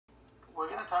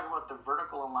talk about the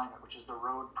vertical alignment, which is the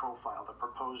road profile, the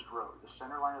proposed road, the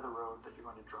center line of the road that you're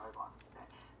going to drive on. Okay?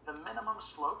 The minimum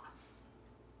slope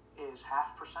is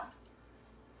 0.5%,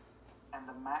 and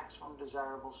the maximum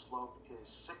desirable slope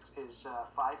is 5%.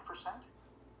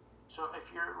 So if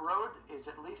your road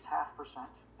is at least 0.5%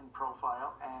 in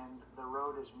profile, and the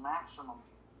road is maximum,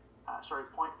 0.5%.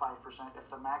 If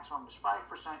the maximum is 5%,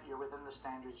 you're within the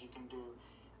standards. You can do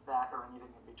that or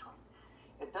anything in between.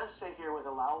 It does say here with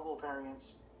allowable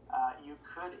variance, you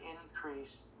could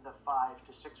increase the 5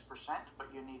 to 6%,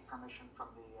 but you need permission from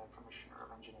the Commissioner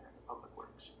of Engineering and Public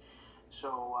Works.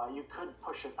 So you could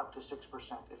push it up to 6%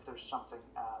 if there's something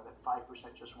that 5%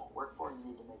 just won't work for, and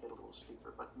you need to make it a little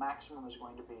steeper. But maximum is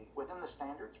going to be within the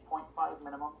standards, 0.5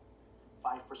 minimum,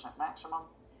 5% maximum.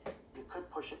 You could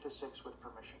push it to 6 with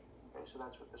permission. Okay, so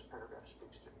that's what this paragraph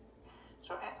speaks to.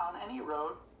 So on any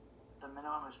road, the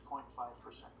minimum is 0.5%.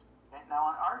 Okay, now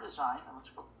on our design, and let's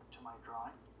go to my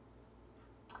drawing.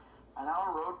 On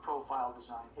our road profile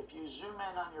design, if you zoom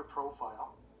in on your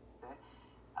profile, okay,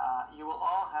 you will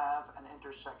all have an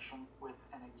intersection with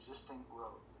an existing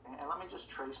road. Okay? And let me just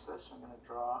trace this. I'm going to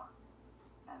draw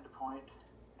endpoint,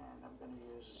 and I'm going to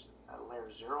use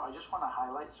layer 0. I just want to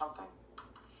highlight something.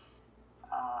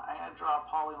 I'm going to draw a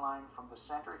polyline from the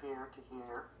center here to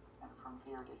here, and from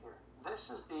here to here.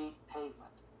 This is the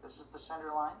pavement. This is the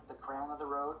center line, the crown of the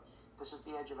road. This is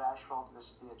the edge of asphalt.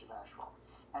 This is the edge of asphalt.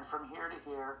 And from here to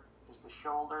here is the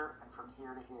shoulder, and from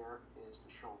here to here is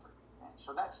the shoulder. Okay?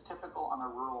 So that's typical on a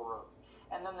rural road.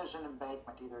 And then there's an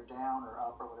embankment, either down or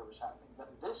up or whatever's happening.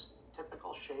 But this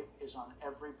typical shape is on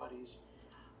everybody's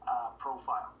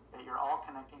profile. Okay? You're all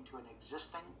connecting to an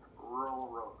existing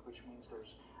rural road, which means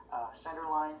there's center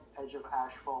line, edge of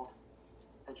asphalt,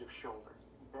 edge of shoulder.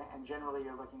 Okay? And generally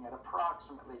you're looking at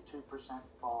approximately 2%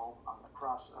 fall on the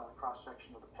cross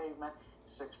section of the pavement,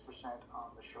 6% on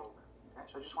the shoulder. Okay?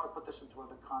 So I just want to put this into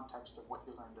the context of what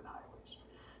you learned in highways.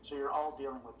 So you're all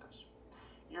dealing with this.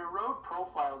 Your road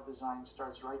profile design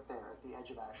starts right there at the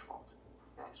edge of asphalt.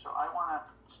 Okay? So I want to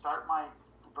start my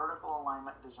vertical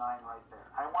alignment design right there.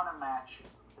 I want to match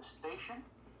the station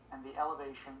and the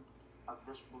elevation of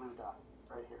this blue dot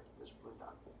right here, this blue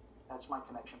dot. That's my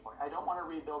connection point. I don't want to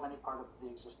rebuild any part of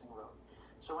the existing road.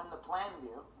 So in the plan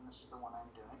view, and this is the one I'm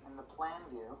doing, in the plan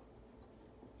view,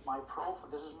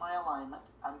 this is my alignment.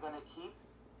 I'm going to keep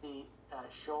the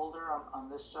shoulder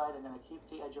on this side. I'm going to keep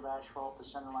the edge of asphalt, the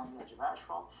center line, the edge of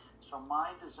asphalt. So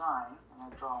my design, I'm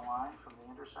going to draw a line from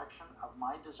the intersection of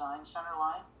my design center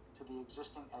line to the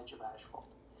existing edge of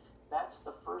asphalt. That's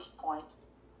the first point.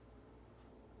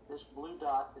 This blue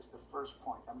dot is the first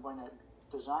point. I'm going to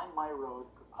design my road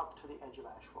up to the edge of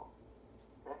asphalt.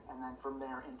 Okay? And then from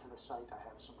there into the site, I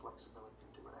have some flexibility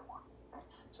to do what I want. Okay?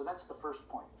 So that's the first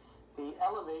point. The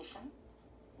elevation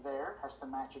there has to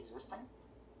match existing.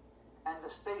 And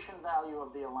the station value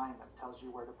of the alignment tells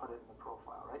you where to put it in the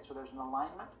profile, right? So there's an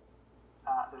alignment.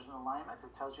 There's an alignment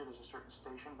that tells you there's a certain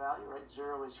station value, right?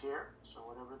 0 is here. So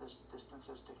whatever this distance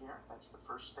is to here, that's the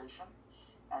first station.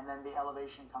 And then the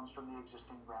elevation comes from the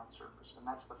existing ground surface. And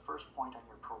that's the first point on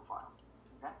your profile.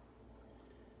 Okay?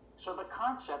 So the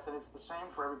concept, and it's the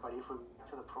same for everybody if we get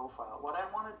to the profile, what I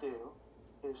want to do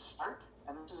is start,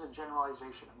 and this is a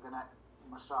generalization. I'm going to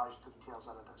massage the details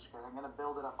out of this. Okay? I'm going to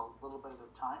build it up a little bit at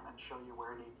a time and show you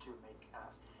where I need to make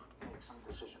some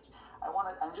decisions.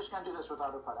 I'm just going to do this with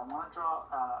AutoCAD.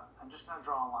 I'm just going to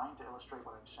draw a line to illustrate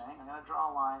what I'm saying. I'm going to draw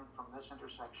a line from this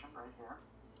intersection right here,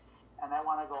 and I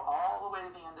want to go all the way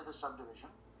to the end of the subdivision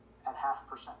at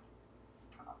 0.5%.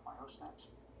 Turn off my OSNets.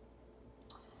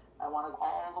 I want to go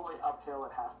all the way uphill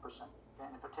at 0.5%. Okay?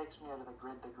 And if it takes me out of the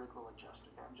grid will adjust.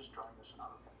 Okay? I'm just drawing this in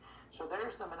AutoCAD. So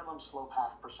there's the minimum slope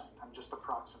 0.5%. I'm just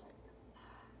approximating it.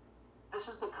 This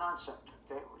is the concept.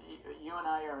 Okay? You and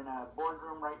I are in a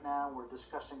boardroom right now. We're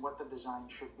discussing what the design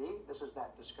should be. This is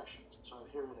that discussion. So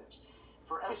here it is.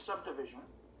 For every subdivision,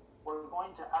 we're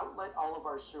going to outlet all of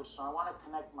our sewers. So I want to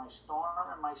connect my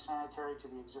storm and my sanitary to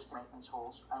the existing maintenance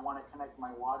holes. I want to connect my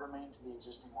water main to the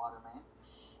existing water main.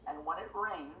 And when it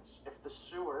rains, if the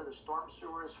storm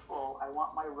sewer is full, I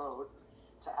want my road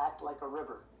to act like a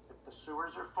river. If the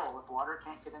sewers are full, if water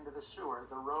can't get into the sewer,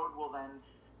 the road will then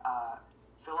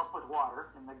fill up with water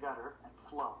in the gutter and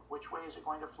flow. Which way is it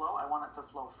going to flow? I want it to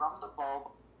flow from the bulb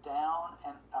down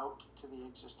and out to the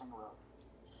existing road.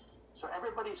 So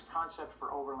everybody's concept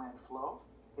for overland flow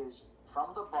is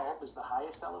from the bulb is the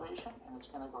highest elevation, and it's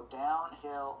going to go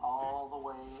downhill all the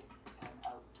way and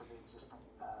out to the existing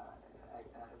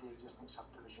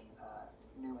subdivision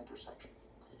new intersection.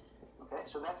 Okay,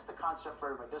 so that's the concept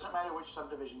for everybody. It doesn't matter which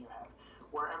subdivision you have.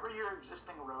 Wherever your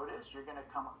existing road is, you're going to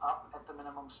come up at the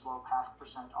minimum slope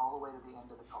 0.5% all the way to the end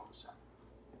of the cul-de-sac.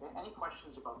 Okay? Any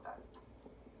questions about that?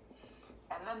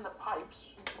 And then the pipes,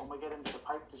 when we get into the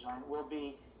pipe design, will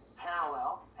be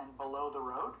parallel and below the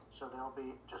road, so they'll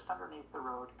be just underneath the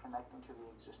road connecting to the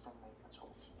existing maintenance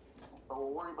holes. Okay? But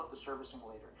we'll worry about the servicing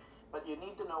later. But you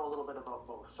need to know a little bit about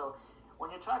both. So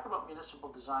when you talk about municipal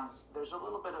design, there's a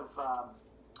little bit of,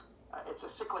 it's a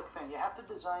cyclic thing. You have to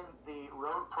design the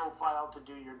road profile to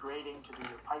do your grading, to do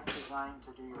your pipe design,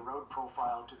 to do your road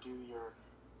profile, to do your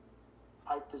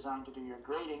pipe design, to do your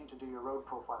grading, to do your road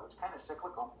profile. It's kind of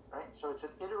cyclical, right? So it's an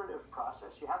iterative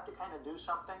process. You have to kind of do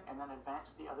something and then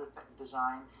advance the other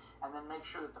design, and then make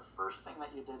sure that the first thing that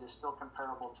you did is still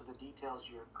comparable to the details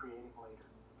you're creating later.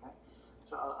 Okay?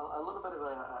 So a little bit of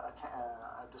a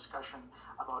discussion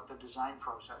about the design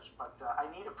process, but I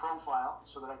need a profile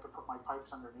so that I can put my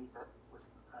pipes underneath it with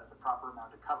the proper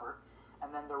amount of cover,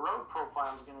 and then the road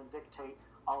profile is going to dictate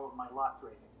all of my lot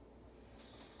grading.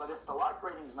 But if the lot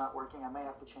grading is not working, I may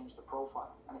have to change the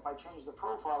profile. And if I change the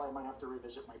profile, I might have to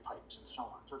revisit my pipes and so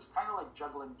on. So it's kind of like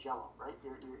juggling jello, right?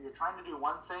 You're trying to do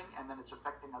one thing and then it's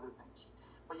affecting other things.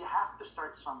 But you have to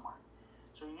start somewhere.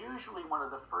 So usually one of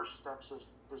the first steps is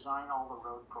design all the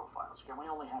road profiles. Again, we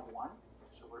only have one,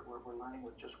 so we're learning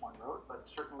with just one road, but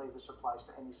certainly this applies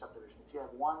to any subdivision. If you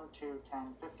have 1, 2,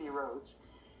 10, 50 roads,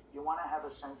 you want to have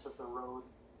a sense of the road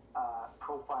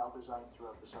profile design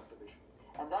throughout the subdivision.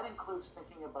 And that includes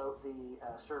thinking about the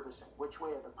servicing. Which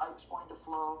way are the pipes going to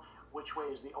flow? Which way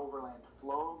is the overland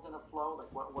flow going to flow?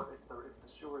 Like what if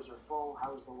the sewers are full,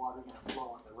 how is the water going to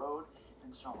flow on the road,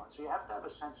 and so on. So you have to have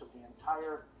a sense of the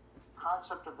entire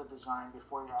concept of the design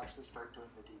before you actually start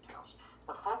doing the details.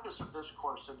 The focus of this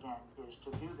course, again, is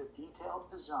to do the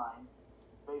detailed design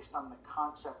based on the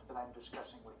concept that I'm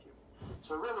discussing with you.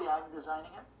 So really, I'm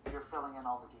designing it, you're filling in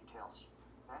all the details.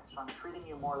 Okay? So I'm treating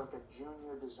you more like a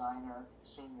junior designer,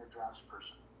 senior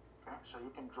draftsperson. Okay? So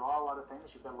you can draw a lot of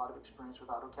things. You've got a lot of experience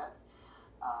with AutoCAD,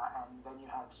 and then you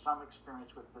have some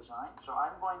experience with design. So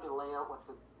I'm going to lay out what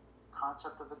the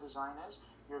concept of the design is.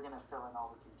 You're going to fill in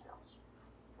all the details.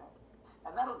 Okay?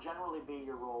 And that'll generally be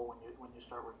your role when you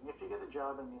start working. If you get a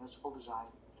job in municipal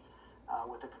design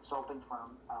with a consulting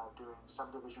firm doing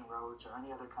subdivision roads or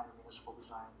any other kind of municipal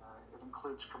design, it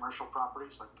includes commercial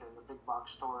properties like the big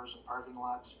box stores and parking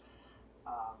lots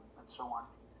and so on.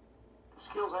 The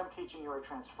skills I'm teaching you are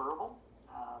transferable,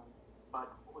 but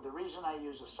the reason I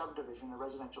use a subdivision, a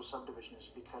residential subdivision,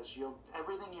 is because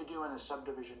everything you do in a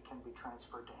subdivision can be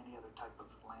transferred to any other type of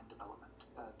land development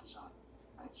design.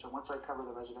 Right? So once I cover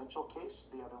the residential case,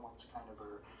 the other ones kind of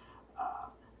are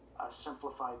a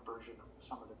simplified version of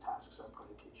some of the tasks I'm going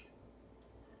to teach you.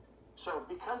 So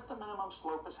because the minimum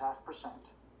slope is 0.5%,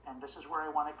 and this is where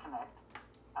I want to connect,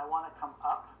 I want to come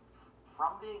up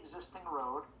from the existing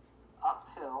road,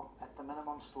 uphill at the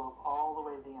minimum slope all the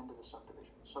way to the end of the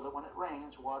subdivision, so that when it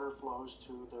rains, water flows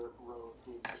to the road,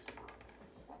 the existing road.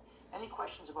 Okay? Any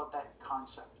questions about that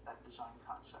concept, that design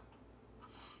concept?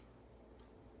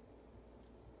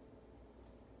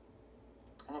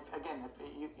 And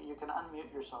if you can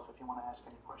unmute yourself if you want to ask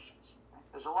any questions. Okay?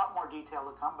 There's a lot more detail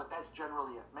to come, but that's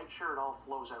generally it. Make sure it all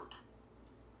flows out.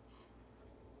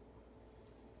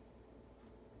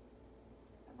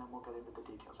 And then we'll get into the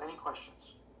details. Any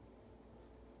questions?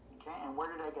 Okay, and where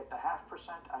did I get the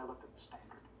 0.5%? I looked at the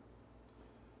standard.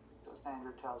 So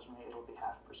standard tells me it'll be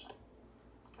 0.5%.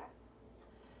 Okay.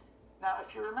 Now,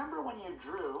 if you remember when you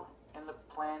drew in the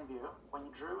plan view,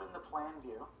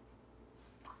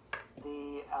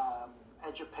 the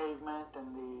edge of pavement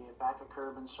and the back of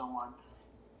curb and so on,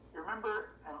 you remember,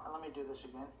 and let me do this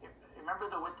again, you remember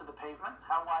the width of the pavement?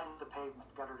 How wide is the pavement,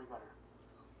 gutter to gutter?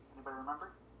 Anybody remember?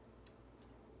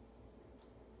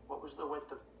 What was the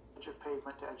width of edge of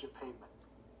pavement to edge of pavement?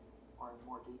 Or in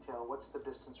more detail, what's the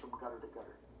distance from gutter to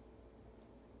gutter?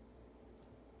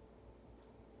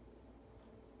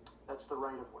 That's the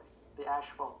right of way. The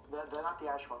asphalt, not the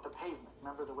asphalt, the pavement.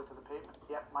 Remember the width of the pavement?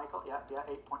 Yeah, Michael, yeah,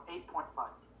 8.5.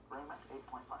 Raymond,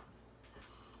 8.5.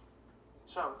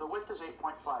 So the width is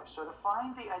 8.5. So to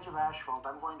find the edge of asphalt,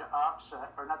 I'm going to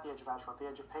offset, or not the edge of asphalt, the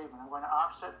edge of pavement, I'm going to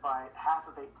offset by half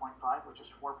of 8.5, which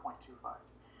is 4.25.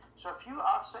 So if you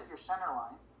offset your center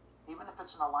line, even if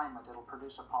it's an alignment, it'll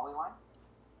produce a polyline.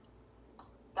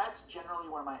 That's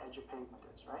generally where my edge of pavement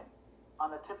is, right?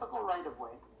 On a typical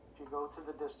right-of-way, if you go to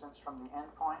the distance from the end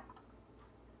point,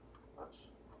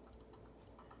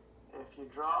 if you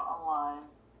draw a line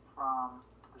from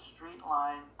the street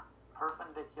line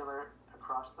perpendicular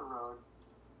across the road,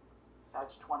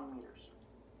 that's 20 meters,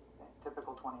 okay?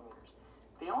 Typical 20 meters.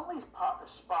 The only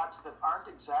spots that aren't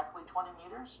exactly 20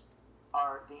 meters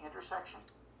are the intersection,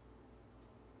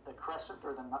 the crescent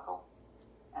or the knuckle,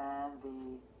 and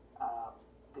the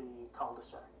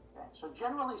cul-de-sac. Okay, so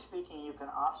generally speaking, you can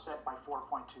offset by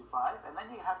 4.25, and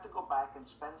then you have to go back and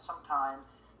spend some time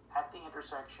at the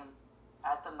intersection,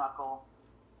 at the knuckle,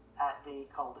 at the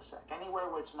cul-de-sac, anywhere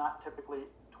where it's not typically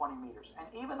 20 meters. And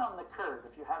even on the curve,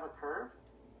 if you have a curve,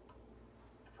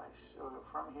 if I so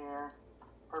from here,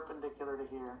 perpendicular to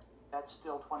here, that's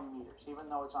still 20 meters, even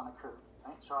though it's on a curve,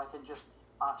 right? So I can just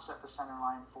offset the center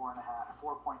line 4.25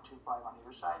 on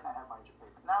either side, and I have my edge of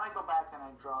pavement. Now I go back and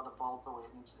I draw the bulb the way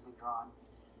it needs to be drawn.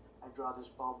 I draw this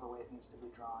bulb the way it needs to be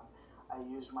drawn. I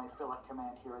use my fillet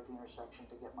command here at the intersection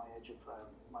to get my edge of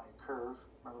my curve.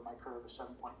 Remember, my curve is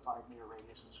 7.5 meter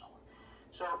radius and so on.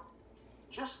 So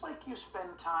just like you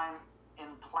spend time in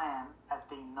plan at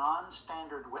the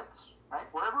non-standard widths, right?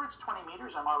 Wherever it's 20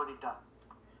 meters, I'm already done.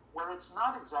 Where it's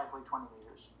not exactly 20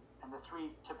 meters, and the three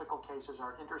typical cases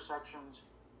are intersections,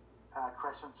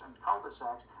 crescents, and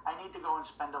cul-de-sacs, I need to go and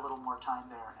spend a little more time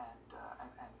there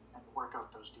and work out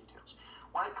those details.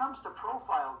 When it comes to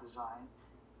profile design,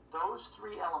 those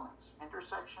three elements,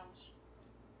 intersections,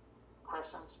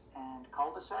 crescents, and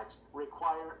cul-de-sacs,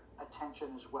 require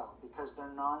attention as well because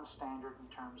they're non-standard in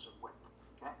terms of width.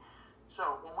 Okay?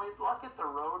 So when we look at the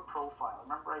road profile,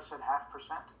 remember I said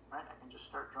 0.5%, right? I can just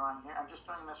start drawing here. I'm just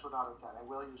doing this with AutoCAD. I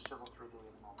will use Civil 3D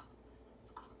at the moment.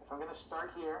 If I'm going to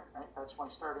start here, right, that's my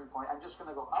starting point. I'm just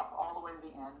going to go up all the way to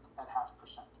the end at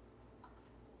 0.5%.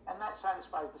 And that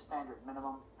satisfies the standard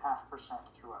minimum 0.5%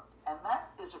 throughout. And that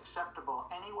is acceptable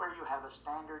anywhere you have a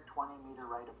standard 20-meter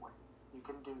right-of-way. You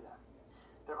can do that.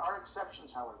 There are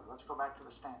exceptions, however. Let's go back to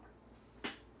the standard.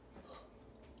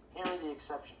 Here are the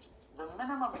exceptions. The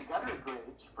minimum gutter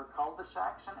grades for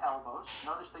cul-de-sacs and elbows,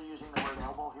 notice they're using the word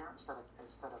elbow here instead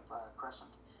of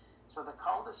crescent. So the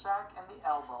cul-de-sac and the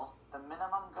elbow, the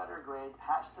minimum gutter grade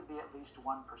has to be at least 1%.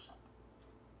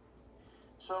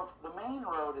 So if the main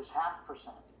road is 0.5%,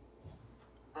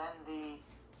 then the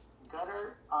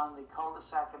gutter on the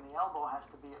cul-de-sac and the elbow has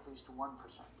to be at least 1%.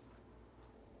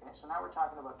 Okay, so now we're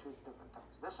talking about two different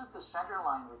things. This is the center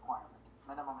line requirement,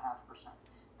 minimum 0.5%.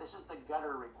 This is the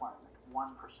gutter requirement,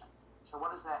 1%. So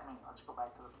what does that mean? Let's go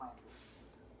back to the plan here.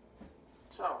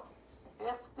 So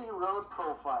if the road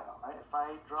profile, right, if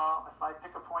I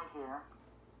pick a point here,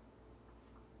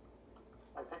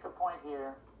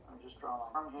 let me just draw a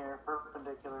line from here,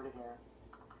 perpendicular to here,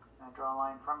 and I draw a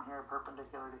line from here,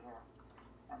 perpendicular to here,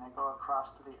 and I go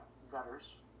across to the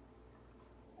gutters,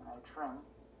 and I trim.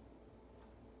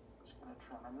 Just going to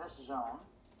trim in this zone.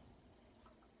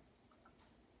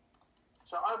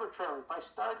 So arbitrarily, if I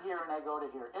start here and I go to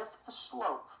here, if the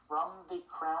slope from the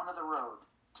crown of the road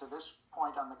to this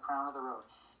point on the crown of the road,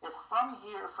 if from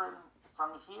here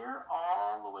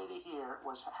all the way to here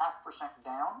was 0.5%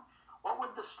 down, what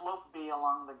would the slope be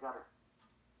along the gutter?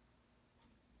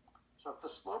 So if the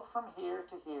slope from here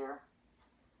to here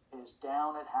is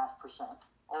down at 0.5%,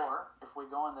 or if we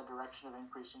go in the direction of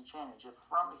increasing chainage, if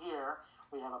from here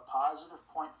we have a positive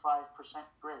 0.5%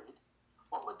 grade,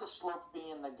 what would the slope be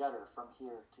in the gutter from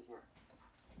here to here?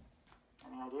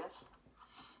 Any ideas?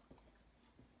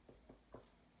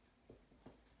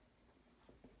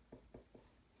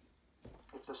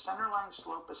 If the center line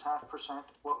slope is 0.5%,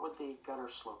 what would the gutter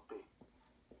slope be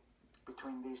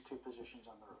between these two positions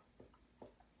on the road?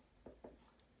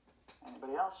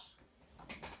 Anybody else?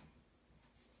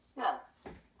 Yeah,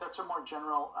 that's a more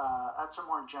general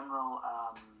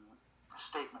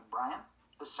statement, Brian.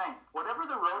 The same. Whatever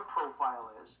the road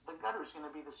profile is, the gutter is going to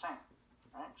be the same,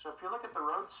 right? So if you look at the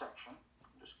road section,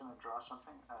 I'm just going to draw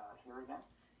something here again,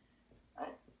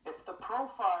 right? If the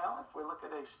profile, if we look at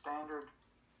a standard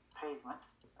pavement,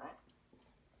 right?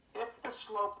 If the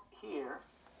slope here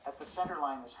at the center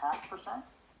line is 0.5%,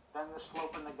 then the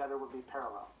slope in the gutter would be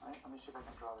parallel, right? Let me see if I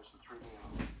can draw this in 3D.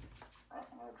 Right?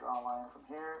 I'm going to draw a line from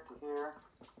here to here,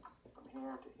 from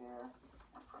here to here,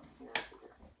 and from here to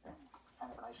here. Okay?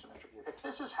 Kind of an isometric view. If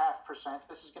this is 0.5%,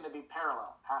 this is going to be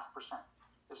parallel 0.5%.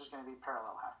 This is going to be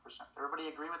parallel 0.5%. Everybody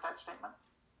agree with that statement?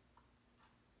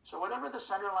 So whatever the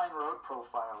centerline road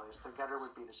profile is, the gutter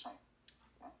would be the same.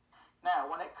 Okay?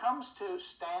 Now, when it comes to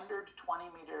standard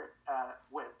 20-meter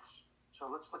widths, so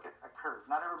let's look at a curve.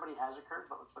 Not everybody has a curve,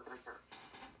 but let's look at a curve.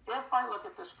 If I look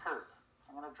at this curve,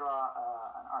 I'm going to draw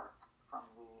an arc from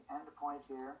the end point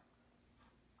here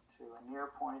to a near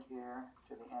point here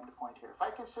to the end point here. If I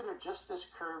consider just this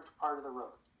curved part of the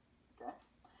road, okay?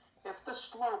 If the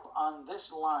slope on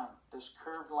this line, this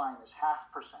curved line, is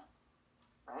 0.5%,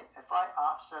 right? If I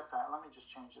offset that, let me just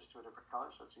change this to a different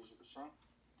color so it's easy to see.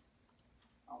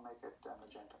 I'll make it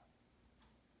magenta.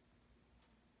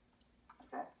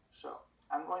 Okay, so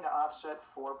I'm going to offset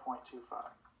 4.25.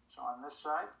 So on this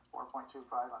side,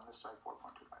 4.25, on this side,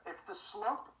 4.25. If the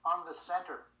slope on the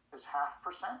center is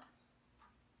 0.5%,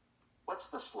 what's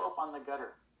the slope on the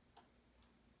gutter?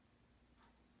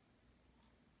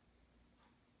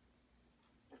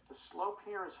 If the slope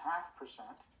here is 0.5%,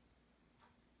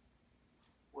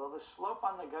 will the slope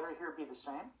on the gutter here be the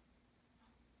same?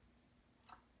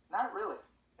 Not really.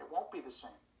 It won't be the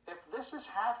same. If this is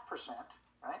 0.5%,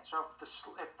 right? So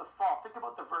if the fall, think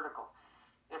about the vertical.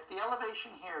 If the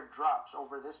elevation here drops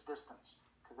over this distance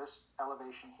to this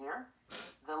elevation here,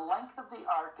 the length of the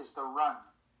arc is the run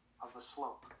of the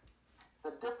slope.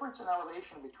 The difference in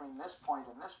elevation between this point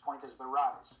and this point is the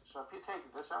rise. So if you take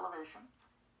this elevation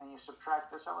and you subtract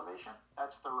this elevation,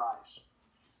 that's the rise.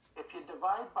 If you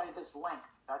divide by this length,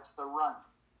 that's the run.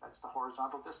 That's the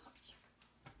horizontal distance.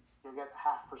 You get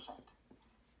 0.5%.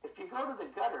 If you go to the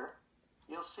gutter,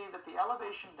 you'll see that the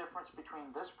elevation difference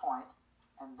between this point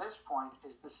and this point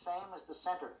is the same as the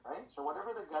center, right? So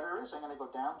whatever the gutter is, I'm going to go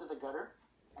down to the gutter.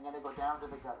 I'm going to go down to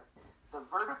the gutter. The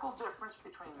vertical difference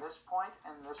between this point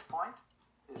and this point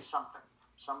is something,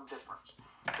 some difference.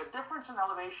 The difference in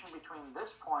elevation between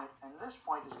this point and this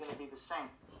point is going to be the same.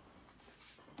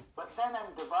 But then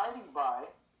I'm dividing by,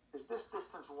 is this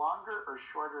distance longer or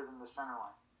shorter than the center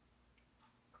line?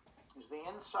 Is the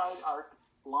inside arc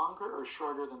longer or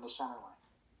shorter than the center line?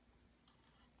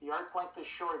 The arc length is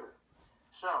shorter.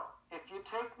 So if you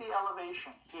take the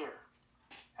elevation here,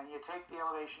 and you take the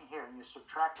elevation here, and you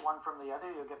subtract one from the other,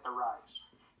 you'll get the rise.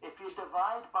 If you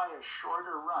divide by a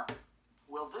shorter run,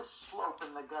 will this slope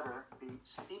in the gutter be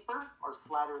steeper or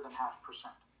flatter than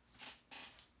 0.5%?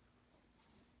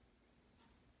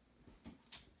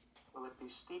 Will it be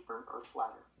steeper or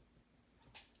flatter?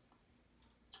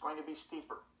 It's going to be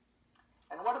steeper.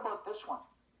 And what about this one?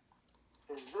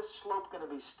 Is this slope going to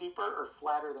be steeper or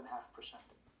flatter than 0.5%?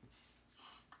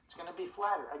 It's going to be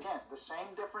flatter. Again, the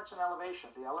same difference in elevation.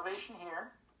 The elevation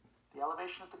here, the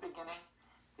elevation at the beginning,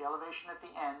 the elevation at the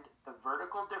end. The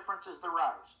vertical difference is the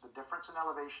rise. The difference in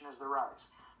elevation is the rise.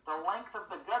 The length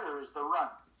of the gutter is the run.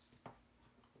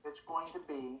 It's going to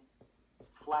be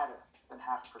flatter than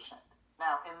 0.5%.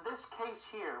 Now, in this case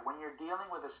here, when you're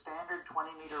dealing with a standard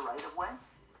 20-meter right-of-way,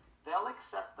 they'll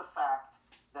accept the fact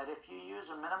that if you use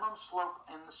a minimum slope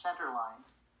in the center line,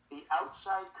 the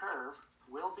outside curve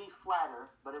will be flatter,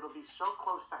 but it'll be so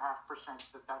close to 0.5%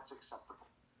 that that's acceptable.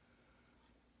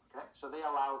 Okay, so they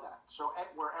allow that. So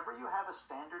wherever you have a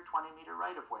standard 20-meter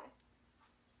right-of-way,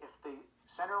 if the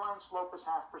center line slope is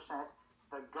 0.5%,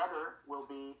 the gutter will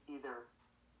be either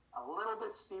a little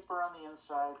bit steeper on the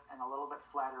inside and a little bit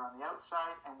flatter on the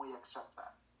outside, and we accept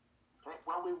that. Okay,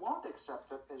 where we won't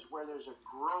accept it is where there's a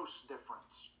gross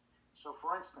difference. So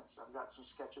for instance, I've got some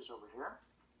sketches over here.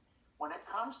 When it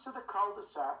comes to the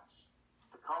cul-de-sacs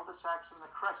and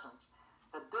the crescents,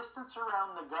 the distance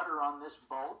around the gutter on this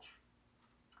bulge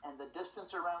and the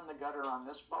distance around the gutter on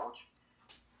this bulge,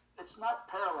 it's not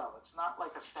parallel. It's not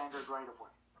like a standard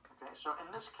right-of-way. Okay, so in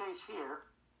this case here,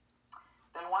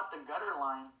 they want the gutter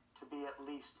line to be at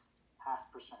least 1%.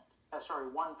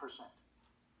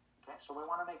 Okay, so we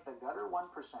want to make the gutter 1%,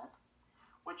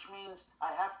 which means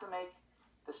I have to make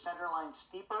the center line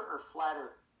steeper or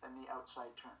flatter than the outside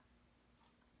turn.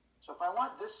 So if I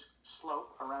want this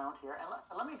slope around here, and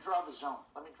let me draw the zone.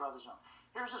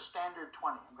 Here's a standard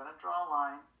 20. I'm going to draw a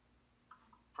line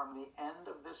from the end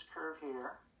of this curve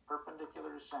here,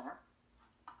 perpendicular to center.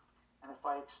 And if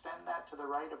I extend that to the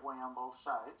right-of-way on both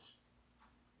sides,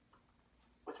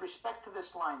 with respect to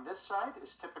this line, this side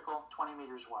is typical 20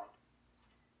 meters wide.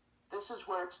 This is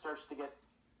where it starts to get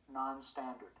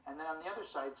non-standard. And then on the other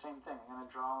side, same thing. I'm going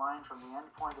to draw a line from the end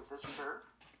point of this curve,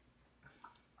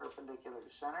 perpendicular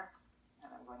to center, and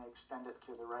I'm going to extend it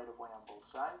to the right-of-way on both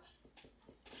sides.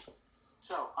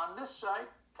 So on this side,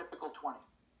 typical 20.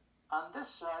 On this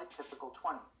side, typical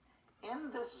 20.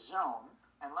 In this zone,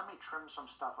 and let me trim some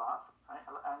stuff off. Right?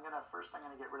 First I'm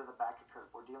going to get rid of the back of curve.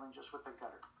 We're dealing just with the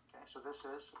gutter. Okay, so this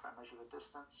is, if I measure the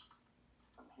distance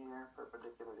from here,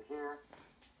 perpendicular to here,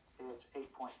 it's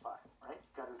 8.5, right?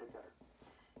 Gutter to gutter.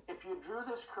 If you drew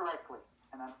this correctly,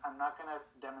 and I'm not going to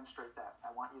demonstrate that.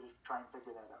 I want you to try and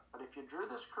figure that out. But if you drew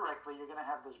this correctly, you're going to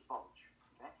have this bulge.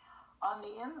 Okay? On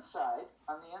the inside,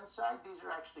 these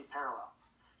are actually parallel.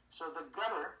 So the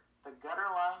gutter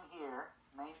line here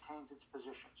maintains its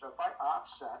position. So if I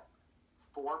offset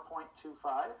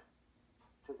 4.25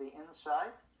 to the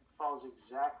inside, it falls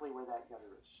exactly where that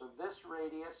gutter is. So this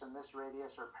radius and this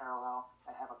radius are parallel.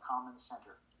 I have a common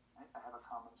center. Right? I have a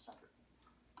common center.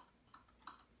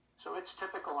 So it's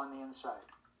typical on the inside.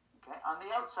 Okay? On the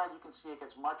outside, you can see it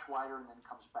gets much wider and then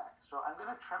comes back. So I'm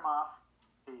going to trim off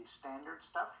the standard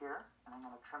stuff here, and I'm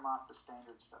going to trim off the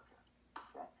standard stuff here.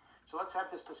 Okay? So let's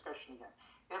have this discussion again.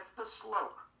 If the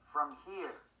slope from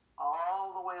here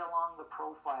all the way along the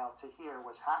profile to here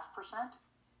was 0.5%,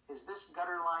 is this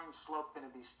gutter line slope going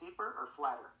to be steeper or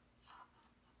flatter?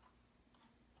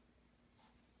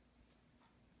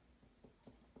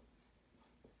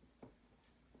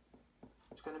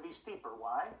 It's going to be steeper.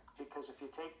 Why? Because if you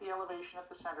take the elevation at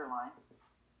the center line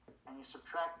and you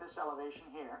subtract this elevation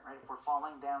here, right, if we're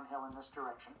falling downhill in this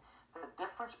direction, the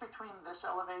difference between this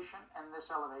elevation and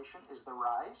this elevation is the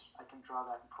rise. I can draw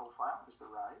that in profile, is the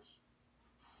rise.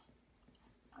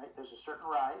 Right, there's a certain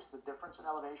rise, the difference in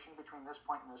elevation between this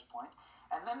point and this point.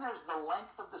 And then there's the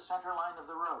length of the center line of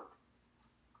the road.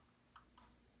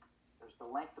 There's the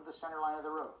length of the center line of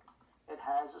the road. It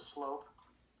has a slope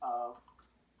of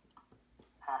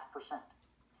 0.5%.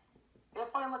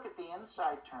 If I look at the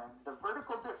inside turn, the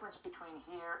vertical difference between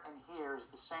here and here is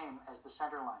the same as the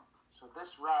center line. So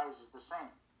this rise is the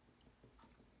same,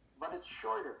 but it's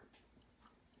shorter.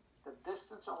 The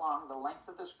distance along the length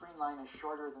of this green line is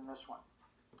shorter than this one.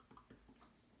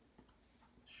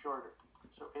 Shorter.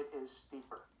 So it is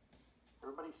steeper.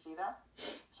 Everybody see that?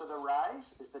 So the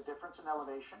rise is the difference in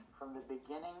elevation from the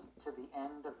beginning to the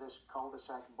end of this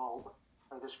cul-de-sac bulb,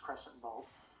 or this crescent bulb.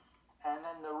 And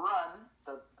then the run,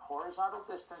 the horizontal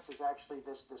distance, is actually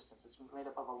this distance. It's made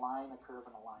up of a line, a curve,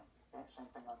 and a line. Okay? Same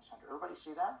thing on center. Everybody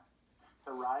see that?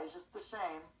 The rise is the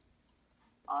same.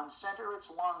 On center,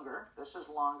 it's longer. This is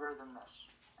longer than this.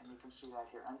 And you can see that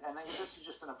here. And this is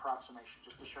just an approximation,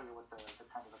 just to show you what the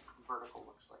kind of the vertical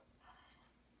looks like.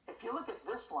 If you look at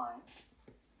this line,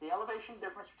 the elevation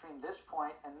difference between this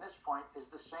point and this point is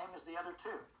the same as the other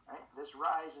two, right? This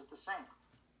rise is the same.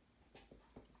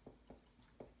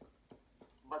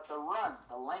 But the run,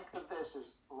 the length of this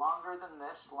is longer than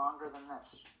this, longer than this.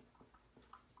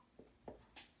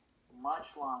 Much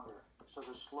longer. So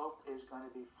the slope is going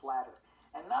to be flatter.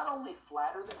 And not only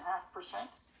flatter than 0.5%,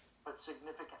 but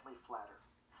significantly flatter.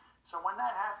 So when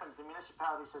that happens, the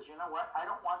municipality says, you know what, I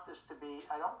don't want this to be,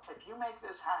 if you make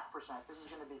this 0.5%, this is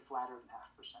going to be flatter than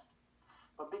 0.5%.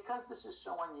 But because this is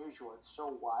so unusual, it's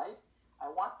so wide,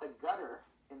 I want the gutter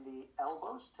in the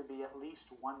elbows to be at least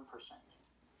 1%.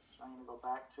 So I'm going to go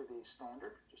back to the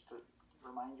standard, just to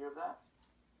remind you of that.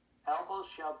 Elbows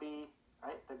shall be,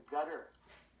 right, the gutter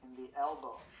in the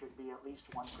elbow should be at least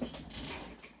 1%.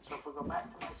 So if we go back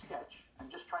to my sketch,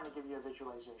 I'm just trying to give you a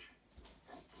visualization.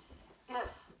 Okay? If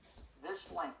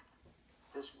this length,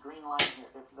 this green line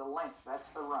here, if the length, that's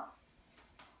the run.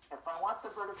 If I want the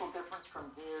vertical difference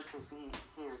from here to be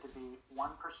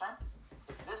 1%,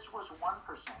 if this was 1%,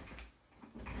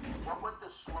 what would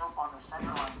the slope on the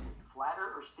center line be?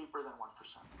 Flatter or steeper than 1%?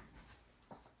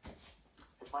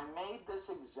 If I made this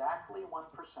exactly 1%,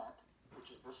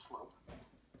 which is this slope,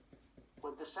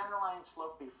 would the center line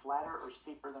slope be flatter or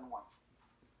steeper than 1?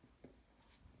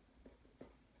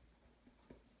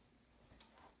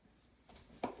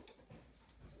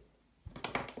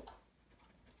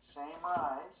 Same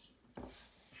rise,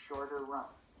 shorter run.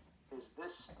 Is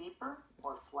this steeper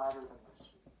or flatter than this?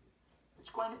 It's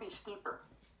going to be steeper.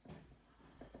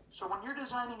 So when you're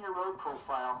designing your road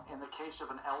profile, in the case of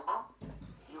an elbow,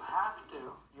 you have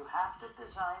to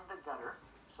design the gutter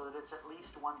so that it's at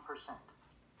least 1%,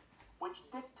 which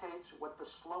dictates what the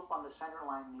slope on the center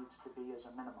line needs to be as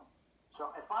a minimum.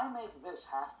 So if I make this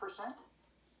 0.5%,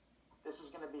 this is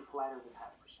going to be flatter than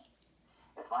 0.5%.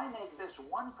 If I make this 1%,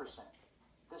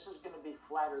 this is going to be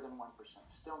flatter than 1%.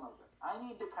 Still no good. I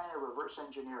need to kind of reverse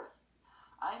engineer it.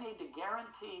 I need to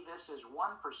guarantee this is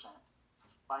 1%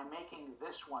 by making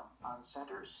this one on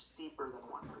center steeper than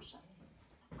 1%.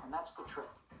 And that's the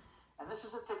trick. And this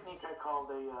is a technique I call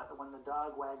when the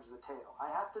dog wags the tail.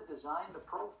 I have to design the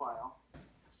profile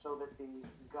so that the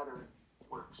gutter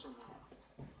works in the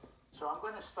end. So I'm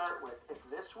going to start with, if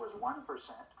this was 1%,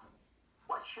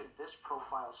 what should this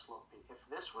profile slope be? If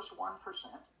this was 1%,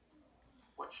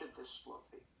 what should this slope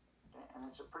be? Okay? And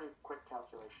it's a pretty quick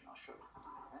calculation. I'll show you.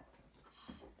 Okay?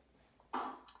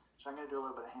 So I'm going to do a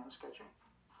little bit of hand sketching.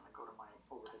 I'm going to go to my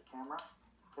overhead camera.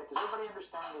 Okay? Does everybody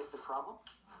understand the problem?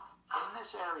 In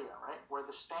this area, right, where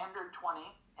the standard 20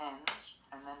 ends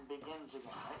and then begins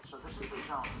again, right? So this is the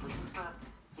zone. This is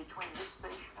between this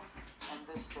station and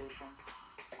this station,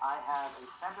 I have a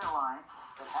center line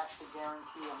that has to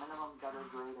guarantee a minimum gutter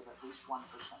grade of at least 1%.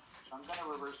 So I'm going to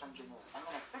reverse engineer it. I'm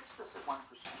going to fix this at 1%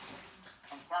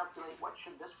 and calculate what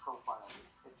should this profile be.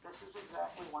 If this is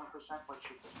exactly 1%, what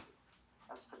should this be?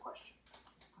 That's the question.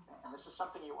 Okay? And this is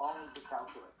something you all need to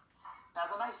calculate. Now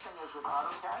the nice thing is with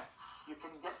AutoCAD, you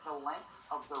can get the length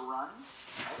of the run,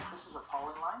 right? This is a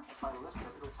pollen line. If I list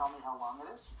it, it'll tell me how long it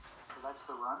is. So that's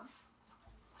the run.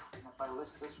 And if I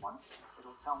list this one,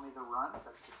 it'll tell me the run.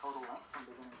 That's the total length from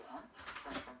beginning to end.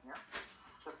 Same thing here.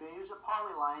 So if you use a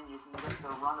polyline, you can get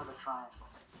the run of the triangle.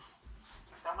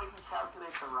 Then we can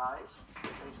calculate the rise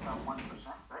based on 1%,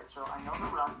 right? So I know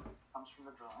the run comes from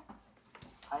the drawing.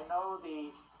 I know the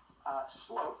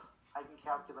slope. I can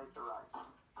calculate the rise.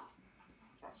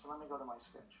 Okay, so let me go to my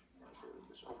sketch. I'm going to do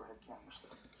this overhead camera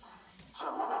stuff. So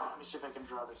let me see if I can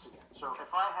draw this again. So if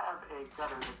I have a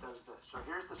gutter that does this, so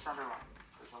here's the center line.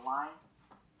 There's a line,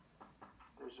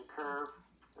 there's a curve,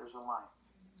 there's a line.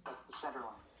 That's the center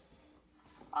line.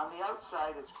 On the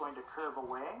outside, it's going to curve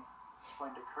away. It's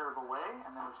going to curve away,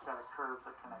 and then it's got a curve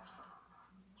that connects them.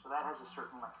 So that has a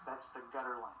certain length. That's the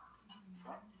gutter line.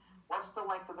 Okay. What's the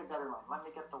length of the gutter line? Let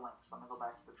me get the lengths. Let me go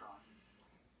back to the drawing.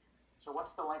 So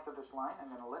what's the length of this line?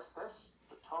 I'm going to list this.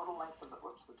 The total length of the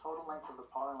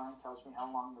polyline tells me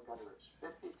how long the gutter is.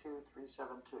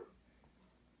 52,372.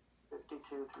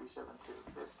 52,372.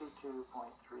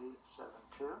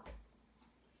 52.372.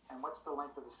 And what's the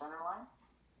length of the center line?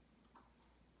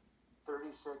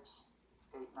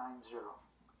 36,890.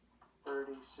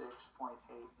 36.890.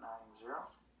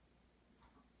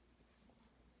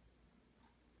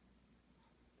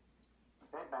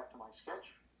 Okay, back to my sketch.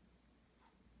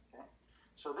 Okay,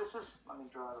 so this is, let me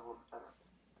draw it a little bit better.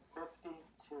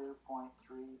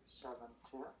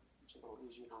 52.372. It's a little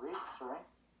easier to read, sorry.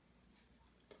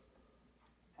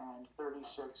 And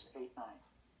 36,890.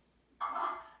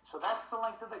 So that's the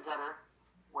length of the gutter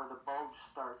where the bulge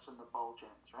starts and the bulge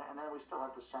ends, right? And then we still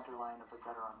have the center line of the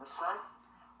gutter on this side.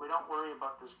 We don't worry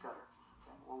about this gutter.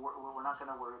 Okay? We're not going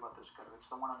to worry about this gutter.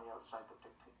 It's the one on the outside that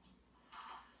dictates.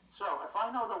 So if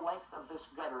I know the length of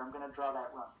this gutter, I'm going to draw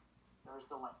that run. There's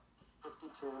the length,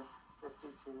 52.372.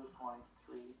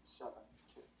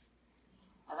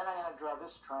 And then I'm going to draw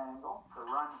this triangle. The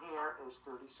run here is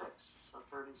 36, so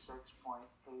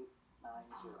 36.890.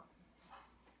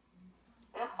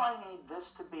 If I need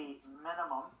this to be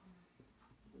minimum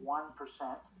 1%,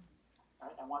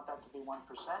 right, I want that to be 1%,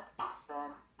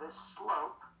 then this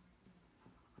slope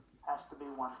has to be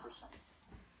 1%.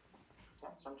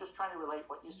 Okay, so I'm just trying to relate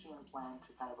what you see in plan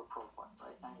to kind of a profile,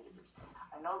 right, 90 degrees.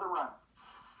 I know the run.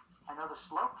 I know the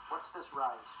slope. What's this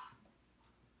rise?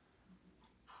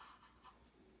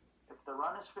 If the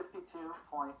run is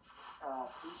 52.372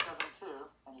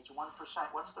 and it's 1%,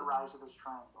 what's the rise of this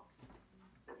triangle?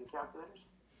 Have your calculators?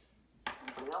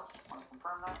 Anybody else want to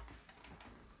confirm that?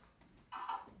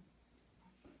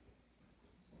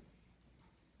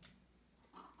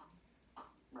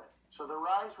 Right. So the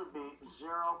rise would be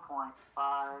 0.524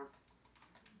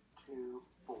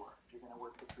 if you're going to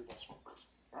work the 3 decimal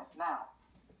places. Okay. Now,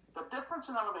 the difference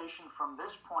in elevation from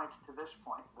this point to this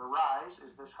point, the rise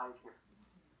is this height here.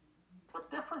 The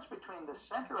difference between the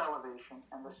center elevation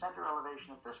and the center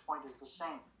elevation at this point is the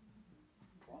same.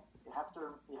 Okay? You have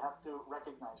to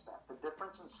recognize that. The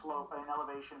difference in slope and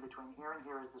elevation between here and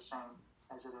here is the same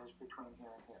as it is between here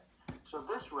and here. So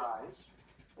this rise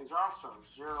is also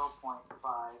 0.524.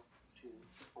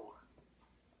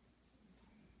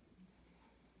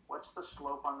 What's the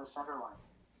slope on the center line?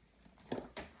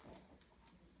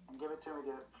 And give it to me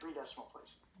to 3 decimal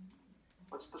places.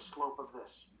 What's the slope of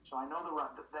this? So I know the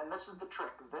run. Then this is the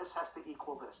trick. This has to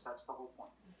equal this. That's the whole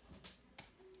point.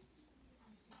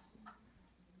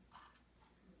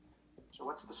 So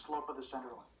what's the slope of the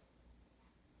center line?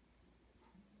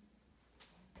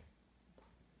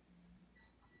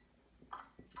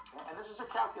 Okay, and this is a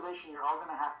calculation you're all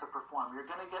going to have to perform. You're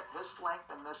going to get this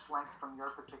length and this length from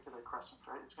your particular crescent,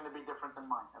 right? It's going to be different than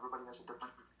mine. Everybody has a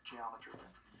different geometry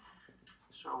there.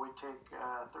 So we take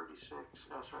 0.524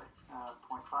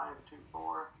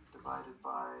 divided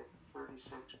by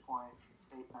 36.890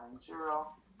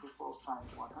 equals times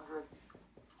 100.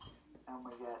 And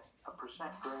we get a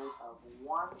percent grade of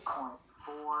 1.420%.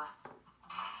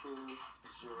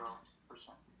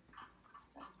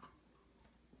 Okay.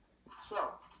 So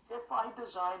if I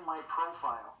design my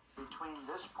profile between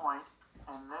this point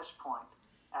and this point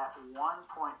at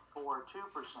 1.42%,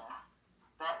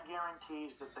 that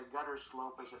guarantees that the gutter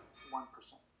slope is at 1%.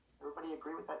 Everybody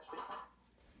agree with that statement?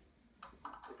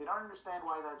 If you don't understand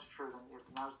why that's true, then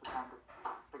now's the time to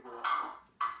figure it out.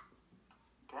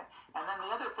 Okay? And then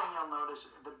the other thing you'll notice,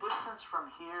 the distance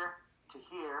from here to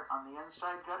here on the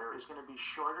inside gutter is going to be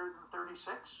shorter than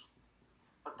 36,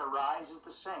 but the rise is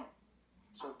the same.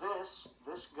 So this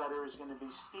gutter is going to be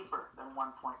steeper than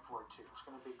 1.42. It's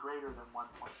going to be greater than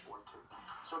 1.42.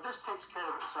 So this takes care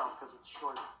of itself because it's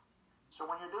shorter. So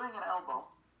when you're doing an elbow,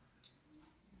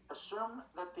 assume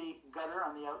that the gutter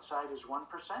on the outside is 1%.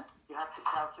 You have to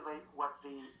calculate what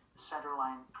the center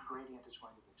line gradient is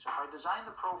going to be. So if I design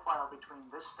the profile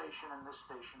between this station and this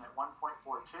station at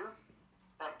 1.42,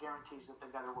 that guarantees that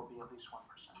the gutter will be at least 1%.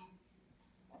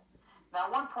 Okay? Now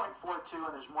 1.42,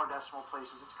 and there's more decimal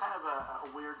places, it's kind of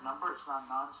a weird number. It's not a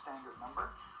non-standard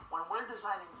number. When we're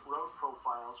designing road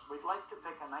profiles, we'd like to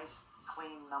pick a nice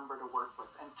clean number to work with.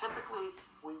 And typically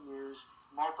we use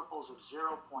multiples of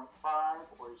 0.5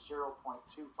 or 0.25%.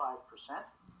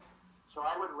 So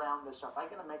I would round this up. I'm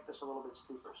going to make this a little bit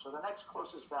steeper. So the next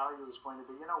closest value is going to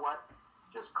be, you know what,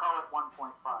 just call it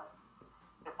 1.5.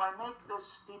 If I make this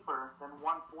steeper than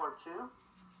 142,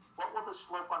 what will the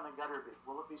slope on the gutter be?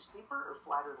 Will it be steeper or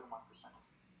flatter than 1%?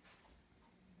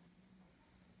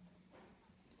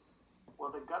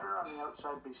 Will the gutter on the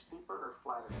outside be steeper or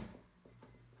flatter than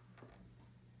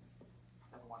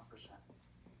 1%?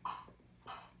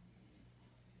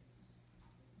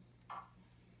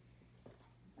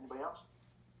 Anybody else?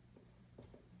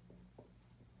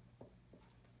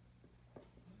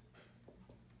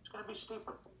 It's going to be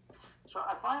steeper. So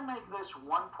if I make this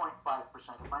 1.5%,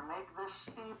 if I make this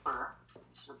steeper,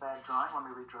 this is a bad drawing, let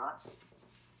me redraw it.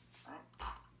 Right?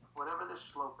 Whatever this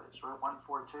slope is, right,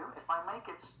 142. If I make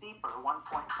it steeper,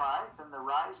 1.5, then the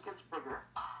rise gets bigger.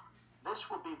 This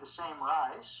will be the same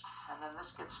rise, and then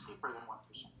this gets steeper than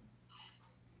 1%.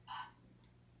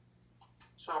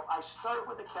 So I start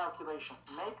with a calculation.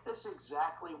 Make this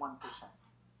exactly 1%.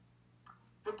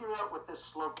 Figure out what this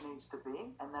slope needs to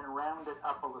be, and then round it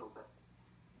up a little bit.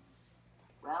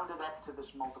 Round it up to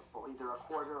this multiple, either a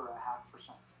quarter or a half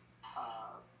percent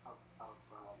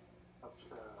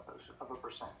of a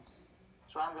percent.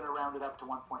 So I'm going to round it up to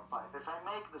 1.5. If I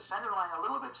make the center line a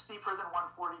little bit steeper than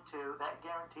 142, that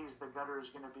guarantees the gutter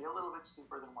is going to be a little bit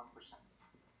steeper than 1%.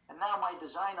 And now my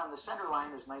design on the center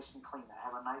line is nice and clean. I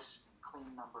have a nice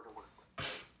clean number to work with.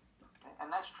 Okay?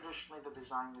 And that's traditionally the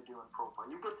design you do in profile.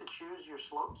 You get to choose your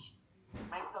slopes.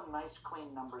 Make them nice,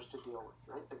 clean numbers to deal with,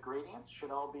 right? The gradients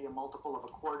should all be a multiple of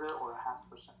a quarter or a half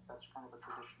percent. That's kind of a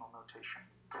traditional notation,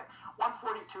 okay?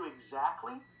 142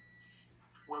 exactly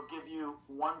will give you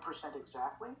 1%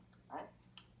 exactly, right?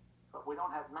 But we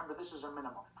don't have, remember, this is a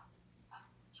minimum.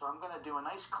 So I'm going to do a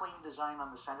nice, clean design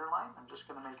on the center line. I'm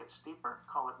just going to make it steeper,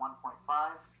 call it 1.5,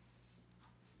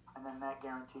 and then that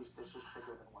guarantees this is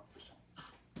bigger than 1%.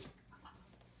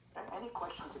 Okay, any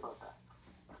questions about that?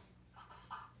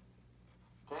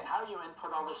 Okay, how you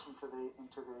input all this into the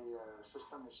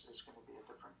system is going to be a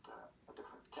different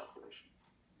calculation.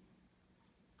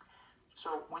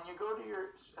 So when you go to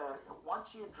your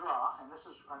once you draw, and this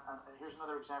is here's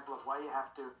another example of why you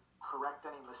have to correct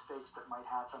any mistakes that might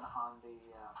happen on the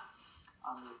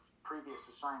previous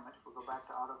assignment. If we go back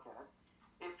to AutoCAD,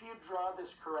 if you draw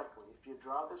this correctly, and you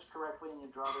draw this correctly,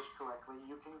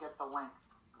 you can get the length,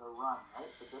 the run, right,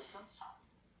 the distance.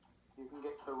 You can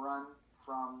get the run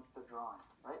from the drawing,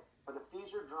 right? But if these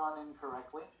are drawn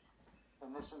incorrectly,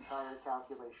 then this entire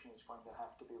calculation is going to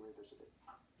have to be revisited.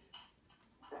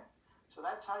 Okay? So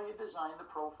that's how you design the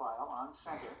profile on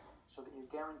center so that you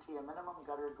guarantee a minimum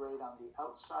gutter grade on the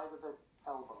outside of the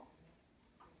elbow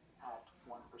at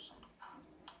 1%.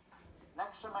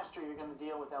 Next semester, you're going to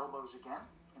deal with elbows again.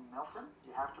 In Milton,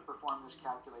 you have to perform this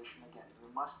calculation again. You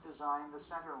must design the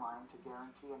center line to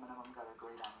guarantee a minimum gutter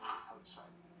grade on the outside.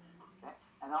 Okay?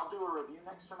 And I'll do a review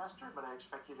next semester, but I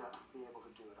expect you to be able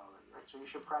to do it already, right? So you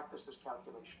should practice this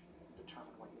calculation and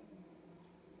determine what you need.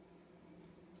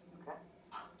 Okay?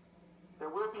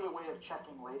 There will be a way of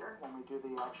checking later when we do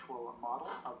the actual model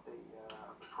of the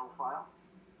profile,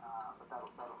 but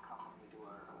that'll come when we do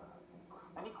our input.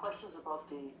 Any questions about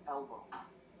the elbow?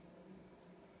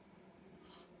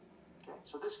 Okay,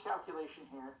 so this calculation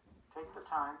here, take the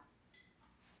time.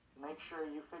 Make sure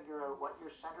you figure out what your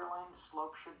centerline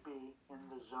slope should be in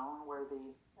the zone where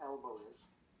the elbow is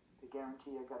to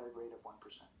guarantee a gutter grade of 1%.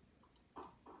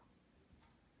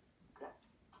 Okay?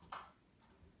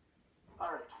 All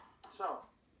right, so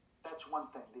that's one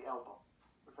thing, the elbow.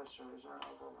 Professor, is our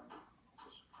elbow running?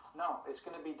 No, it's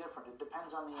going to be different. It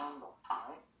depends on the angle,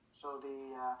 right? So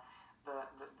the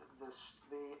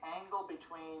angle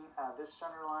between this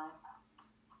center line,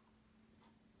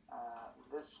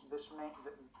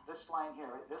 this line here,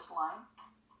 right? This line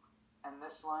and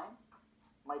this line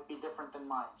might be different than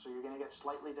mine. So you're going to get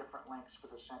slightly different lengths for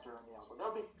the center and the elbow.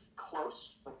 They'll be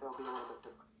close, but they'll be a little bit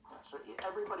different. Yeah, so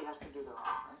everybody has to do their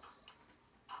own, right?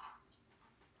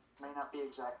 May not be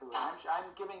exactly right.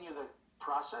 I'm giving you the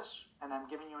process, and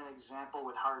I'm giving you an example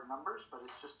with hard numbers, but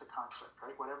it's just the concept,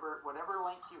 right? Whatever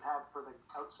length you have for the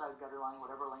outside gutter line,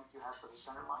 whatever length you have for the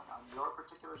center line on your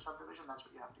particular subdivision, that's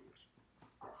what you have to use.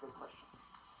 Yeah, good question.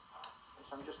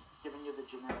 So I'm just giving you the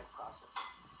generic process.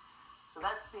 So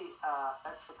that's the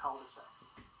cul-de-sac.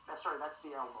 That's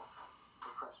the elbow, the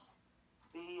crescent.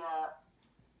 The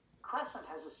crescent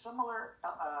has a similar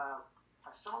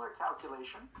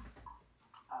calculation,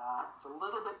 It's a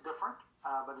little bit different,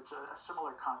 but it's a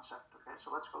similar concept, okay? So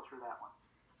let's go through that one.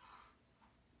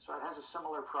 So it has a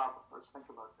similar problem. Let's think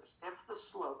about this. If the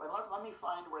slope, and let me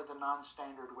find where the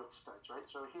non-standard width starts, right?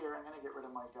 So here, I'm going to get rid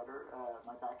of my gutter,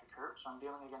 my back of curb. So I'm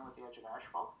dealing again with the edge of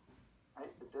asphalt,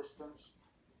 right? The distance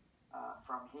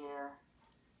from here,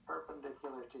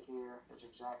 perpendicular to here, is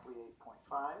exactly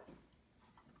 8.5.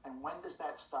 And when does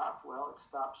that stop? Well, it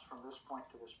stops from this point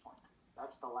to this point.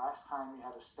 That's the last time you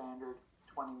had a standard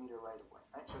 20-meter right-of-way,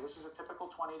 right? So this is a typical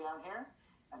 20 down here,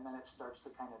 and then it starts to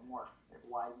kind of morph. It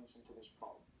widens into this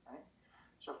bulb, right?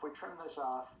 So if we trim this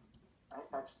off, right,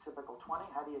 that's typical 20.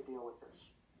 How do you deal with this?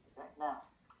 Okay, now,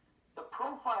 the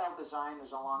profile design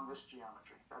is along this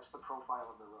geometry. That's the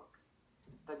profile of the road.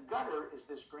 The gutter is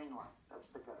this green line. That's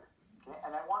the gutter, okay?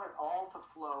 And I want it all to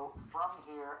flow from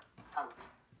here out.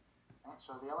 Right?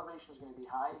 So the elevation is going to be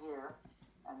high here,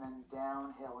 and then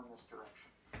downhill in this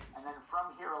direction. And then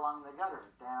from here along the gutter,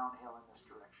 downhill in this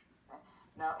direction. Okay?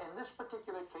 Now, in this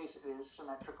particular case, it is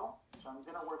symmetrical. So I'm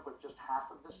going to work with just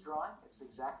half of this drawing. It's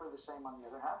exactly the same on the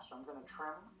other half. So I'm going to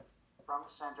trim from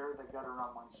center the gutter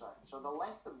on one side. So the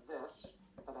length of this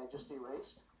that I just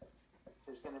erased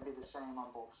is going to be the same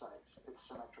on both sides. It's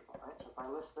symmetrical, right? So if I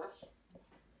list this,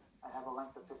 I have a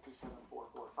length of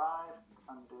 57,445,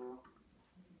 undo.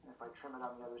 And if I trim it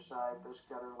on the other side, this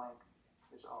gutter length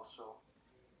is also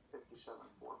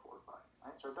 57,445.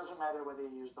 Right? So it doesn't matter whether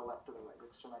you use the left or the right,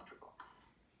 it's symmetrical.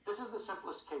 This is the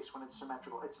simplest case when it's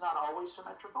symmetrical. It's not always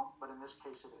symmetrical, but in this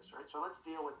case it is. Right? So let's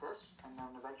deal with this, and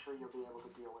then eventually you'll be able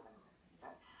to deal with anything.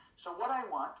 Okay? So what I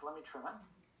want, let me trim it.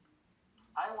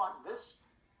 I want this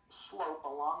slope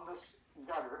along this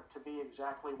gutter to be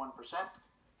exactly 1%.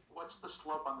 What's the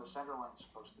slope on the center line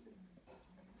supposed to be?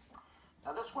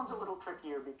 Now this one's a little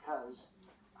trickier because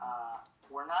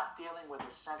we're not dealing with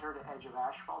a center to edge of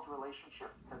asphalt relationship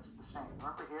that's the same.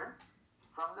 Remember here,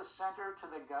 from the center to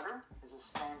the gutter is a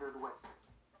standard width.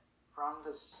 From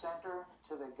the center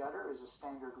to the gutter is a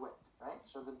standard width, right?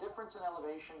 So the difference in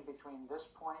elevation between this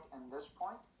point and this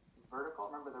point, vertical,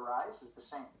 remember the rise, is the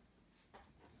same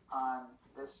on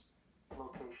this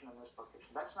location and this location.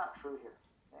 That's not true here.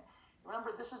 Okay?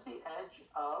 Remember, this is the edge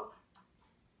of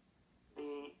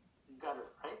the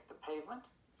gutter, right? The pavement,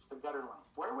 it's the gutter line.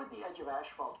 Where would the edge of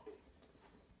asphalt be,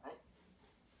 right?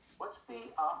 What's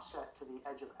the offset to the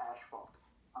edge of asphalt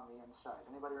on the inside?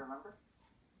 Anybody remember?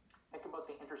 Think about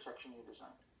the intersection you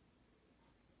designed.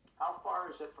 How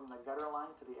far is it from the gutter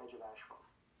line to the edge of asphalt?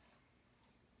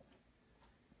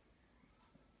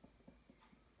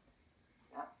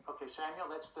 Yeah, okay, Samuel,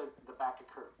 that's the back of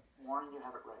curb. Warren, you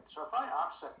have it right. So if I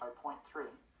offset by 0.3,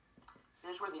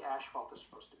 here's where the asphalt is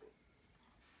supposed to be.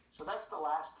 So that's the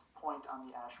last point on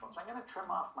the asphalt. So I'm going to trim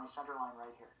off my center line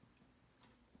right here.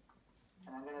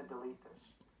 And I'm going to delete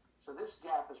this. So this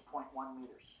gap is 0.1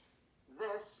 meters.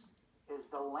 This is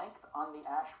the length on the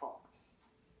asphalt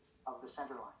of the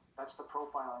center line. That's the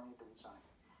profile I need to design.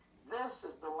 This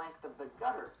is the length of the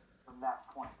gutter from that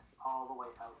point all the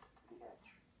way out to the edge.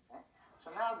 Okay?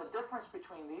 So now the difference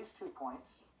between these 2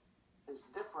 points is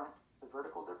different. The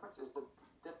vertical difference is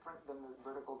different than the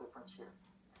vertical difference here.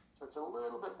 So it's a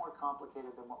little bit more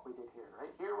complicated than what we did here, right?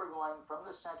 Here we're going from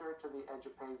the center to the edge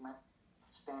of pavement,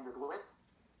 standard width.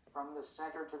 From the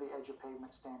center to the edge of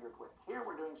pavement, standard width. Here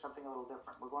we're doing something a little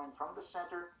different. We're going from the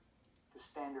center to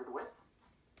standard width,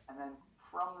 and then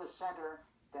from the center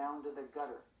down to the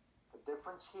gutter. The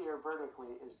difference here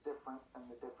vertically is different than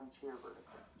the difference here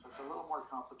vertically. So it's a little more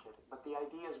complicated, but the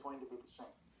idea is going to be the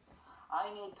same.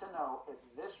 I need to know if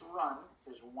this run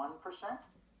is 1%,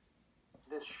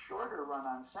 this shorter run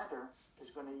on center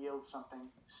is going to yield something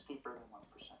steeper than 1%.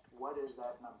 What is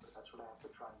that number? That's what I have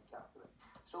to try and calculate.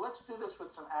 So let's do this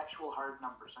with some actual hard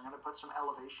numbers. I'm going to put some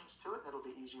elevations to it. It'll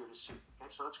be easier to see.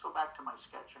 Okay, so let's go back to my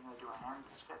sketch. I'm going to do a hand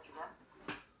sketch again.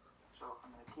 So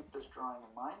I'm going to keep this drawing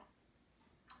in mind.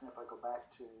 And if I go back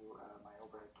to my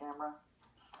overhead camera,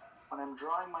 when I'm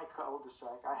drawing my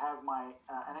cul-de-sac, I have my,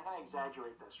 and I'm going to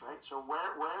exaggerate this, right? So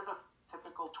where the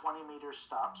typical 20 meters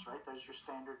stops, right? There's your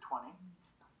standard 20.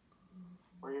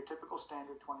 Where your typical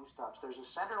standard 20 stops. There's a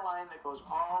center line that goes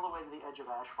all the way to the edge of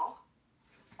asphalt.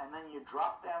 And then you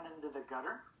drop down into the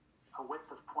gutter, a width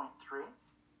of 0.3.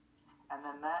 And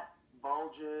then that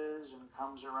bulges and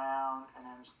comes around and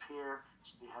ends up here.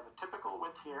 So you have a typical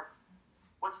width here.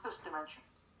 What's this dimension?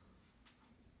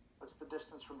 What's the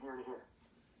distance from here to here?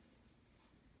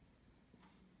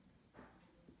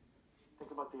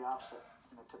 Think about the offset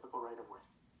in a typical right-of-way.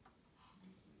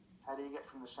 How do you get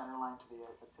from the center line to the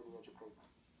edge of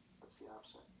pavement? What's the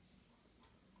offset?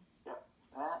 Yeah,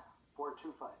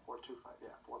 425,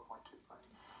 yeah, 4.25.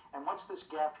 And what's this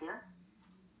gap here?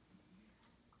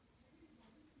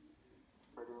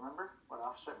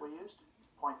 we used?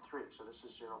 0.3, so this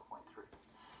is 0.3.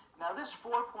 Now this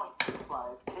 4.25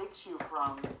 takes you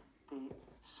from the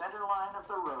center line of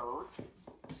the road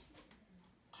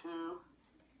to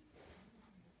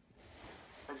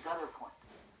the gutter point.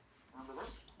 Remember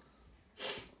this?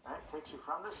 Right? Takes you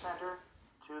from the center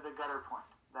to the gutter point.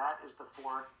 That is the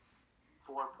 4.25.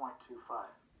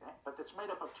 Okay? But it's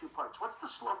made up of two parts. What's the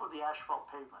slope of the asphalt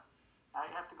pavement? Now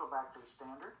you have to go back to the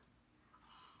standard.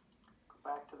 Go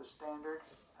back to the standard,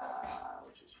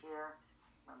 which is here.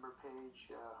 Remember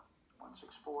page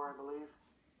 164, I believe.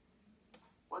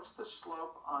 What's the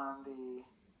slope on the,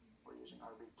 we're using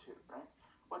RB2, right?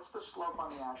 What's the slope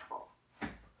on the asphalt?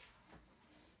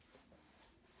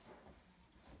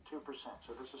 2%,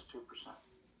 so this is 2%.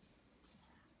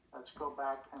 Let's go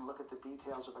back and look at the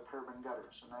details of a curb and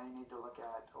gutter. So now you need to look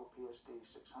at OPSD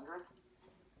 600.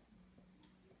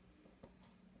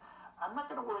 I'm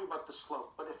not going to worry about the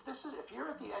slope, but if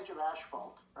you're at the edge of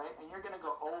asphalt, right, and you're going to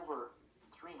go over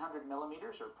 300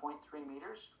 millimeters or 0.3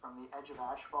 meters from the edge of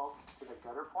asphalt to the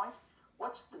gutter point,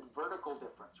 what's the vertical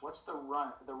difference? What's the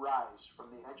rise from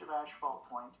the edge of asphalt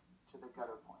point to the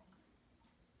gutter point?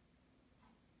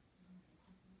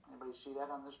 Anybody see that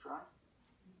on this drawing?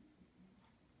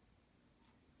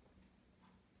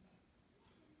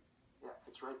 Yeah,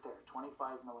 it's right there,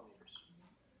 25 millimeters.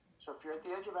 So if you're at the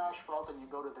edge of asphalt and you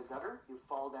go to the gutter, you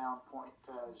fall down 0.025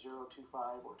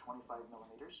 or 25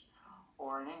 millimeters,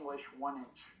 or in English, 1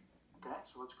 inch. Okay,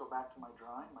 so let's go back to my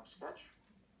drawing, my sketch.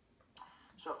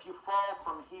 So if you fall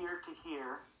from here to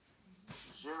here,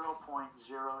 0.025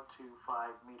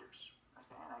 meters.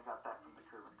 Okay, and I got that from the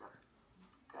curb and gutter.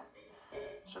 Okay,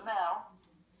 so now,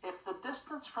 if the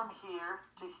distance from here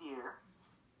to here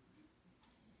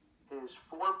is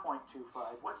 4.25,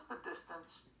 what's the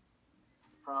distance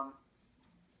from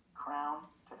crown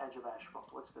to edge of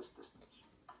asphalt? What's this distance?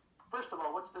 First of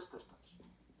all, what's this distance?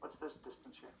 What's this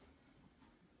distance here?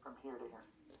 From here to here?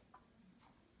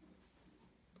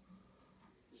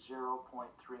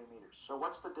 0.3 meters. So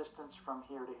what's the distance from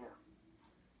here to here?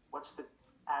 What's the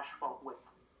asphalt width?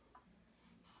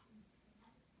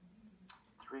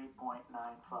 3.95.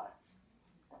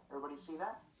 Okay. Everybody see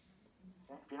that?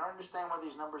 Okay. If you don't understand where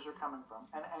these numbers are coming from,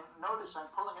 and notice I'm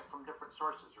pulling it from different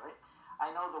sources, right? I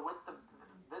know the width of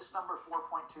this number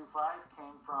 4.25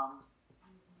 came from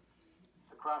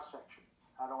the cross section.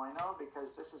 How do I know?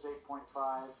 Because this is 8.5,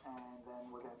 and then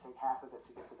we're going to take half of it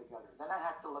to get to the gutter. Then I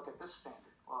have to look at this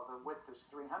standard. Well, the width is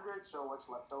 300, so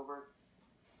what's left over?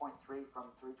 0.3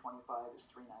 from 325 is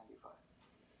 395.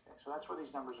 Okay, so that's where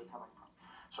these numbers are coming from.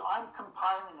 So I'm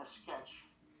compiling a sketch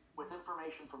with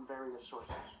information from various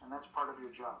sources, and that's part of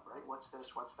your job, right? What's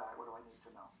this? What's that? What do I need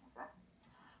to know? Okay.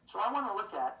 So I want to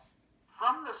look at,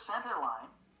 from the center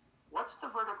line, what's the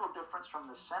vertical difference from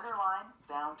the center line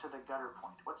down to the gutter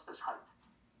point? What's this height?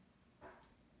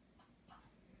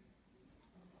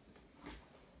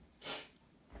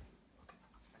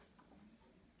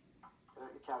 Get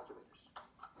out your calculators.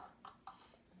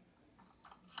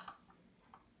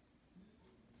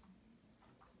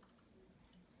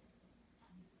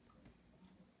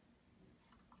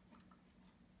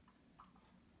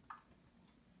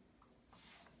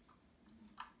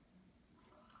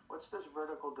 What's this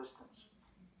vertical distance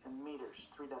in meters,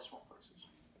 3 decimal places?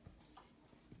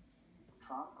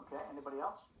 Tron, okay, anybody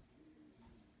else?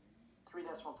 3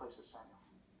 decimal places, Samuel.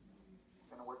 I'm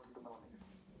going to work to the millimeter.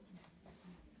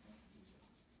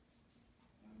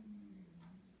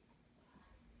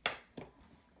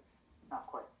 Not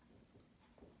quite.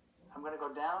 I'm going to go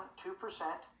down 2%, 395.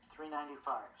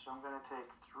 So I'm going to take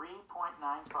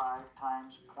 3.95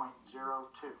 times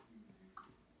 0.02.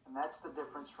 And that's the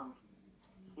difference from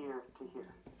here to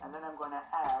here. And then I'm going to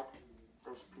add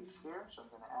this piece here. So I'm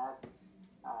going to add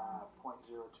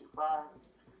 0.025.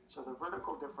 So the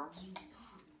vertical difference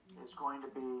is going to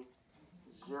be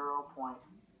 0.104.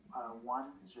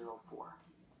 0.104.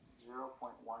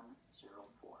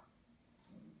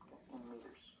 Okay, in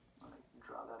meters. Let me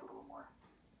draw that a little more.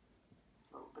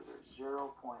 A little bigger.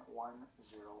 0.104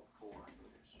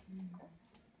 meters. Okay.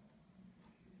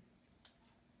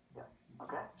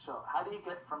 Okay, so how do you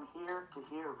get from here to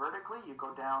here vertically? You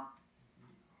go down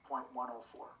 0.104.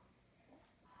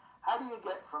 How do you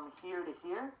get from here to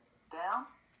here down,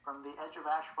 from the edge of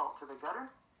asphalt to the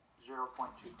gutter?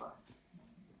 0.25.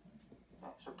 Okay,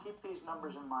 so keep these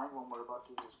numbers in mind when we're about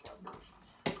to do this calculation.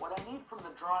 What I need from the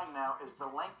drawing now is the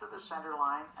length of the center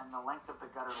line and the length of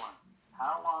the gutter line.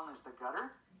 How long is the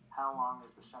gutter? How long is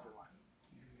the center line?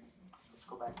 Let's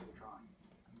go back to the drawing.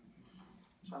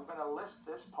 So I'm going to list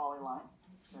this polyline.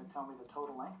 It's going to tell me the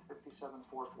total length,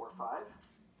 57.445,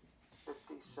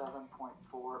 57.445.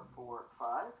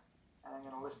 And I'm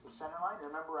going to list the center line.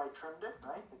 Remember, I trimmed it,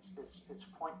 right? It's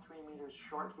 0.3 meters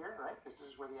short here, right? Because this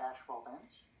is where the asphalt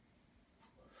ends.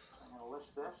 So I'm going to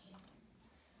list this,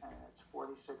 and it's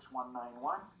 46,191,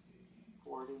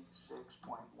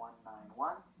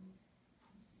 46.191.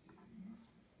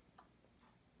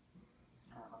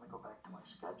 And let me go back to my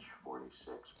sketch,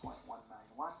 46.191.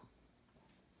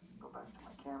 Go back to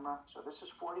my camera. So this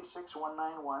is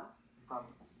 46,191 from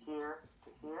here to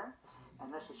here. And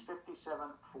this is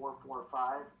 57,445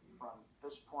 from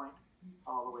this point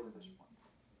all the way to this point.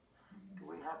 Do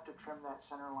we have to trim that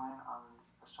center line on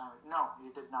assignment? No,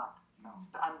 you did not. No.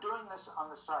 I'm doing this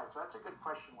on the side. So that's a good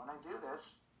question. When I do this,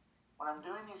 when I'm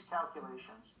doing these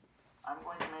calculations, I'm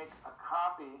going to make a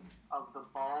copy of the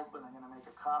bulb, and I'm going to make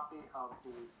a copy of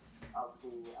the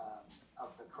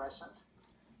crescent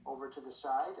over to the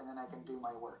side, and then I can do my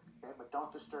work. Okay, but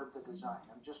don't disturb the design.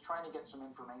 I'm just trying to get some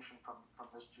information from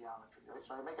this geometry. Right,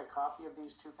 so I make a copy of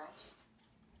these two things,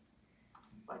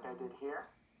 like I did here,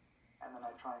 and then I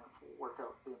try and work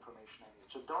out the information I need.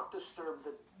 So don't disturb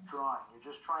the drawing. You're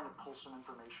just trying to pull some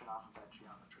information off of that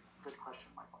geometry. Good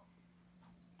question, Michael.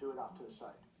 Do it off to the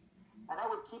side. And I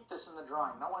would keep this in the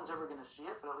drawing. No one's ever going to see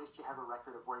it, but at least you have a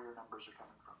record of where your numbers are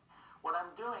coming from. What I'm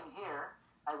doing here,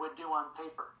 I would do on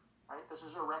paper, right? This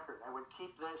is a record. I would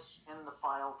keep this in the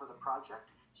file for the project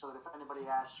so that if anybody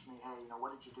asks me, hey, what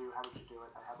did you do? How did you do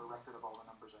it? I have a record of all the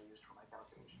numbers I used for my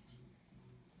calculations.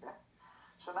 Okay?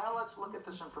 So now let's look at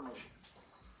this information.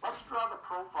 Let's draw the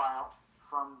profile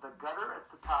from the gutter at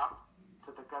the top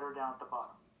to the gutter down at the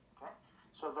bottom. Okay?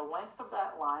 So the length of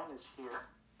that line is here.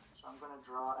 So I'm going to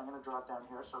draw it down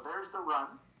here. So there's the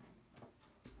run,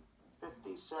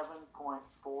 57.445.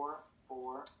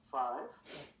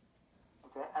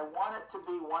 Okay, I want it to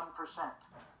be 1%.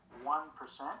 1%.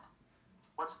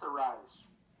 What's the rise?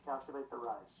 Calculate the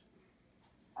rise.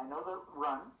 I know the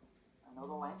run. I know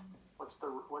the length. What's the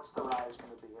rise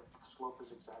going to be if the slope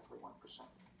is exactly 1%?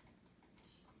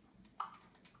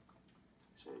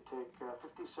 So you take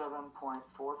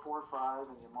 57.445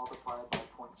 and you multiply it by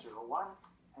 0.01.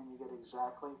 And you get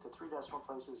exactly, to 3 decimal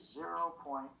places,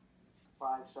 0.574.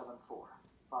 574.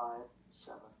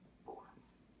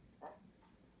 Okay?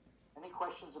 Any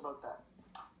questions about that?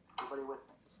 Everybody with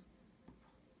me?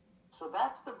 So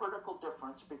that's the vertical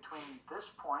difference between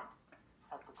this point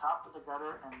at the top of the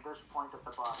gutter and this point at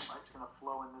the bottom, right? It's going to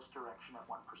flow in this direction at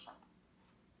 1%.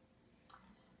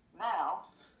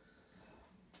 Now,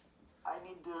 I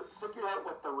need to figure out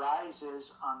what the rise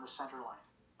is on the center line.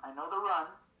 I know the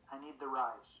run. I need the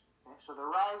rise. Okay? So the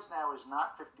rise now is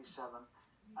not 57.574.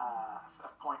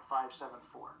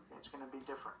 Okay? It's going to be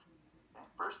different. Okay?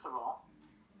 First of all,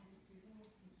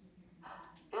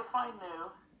 if I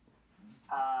knew,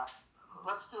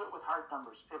 let's do it with hard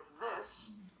numbers. If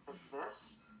this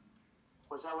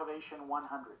was elevation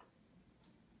 100,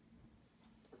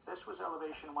 if this was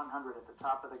elevation 100 at the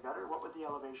top of the gutter, what would the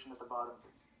elevation at the bottom be?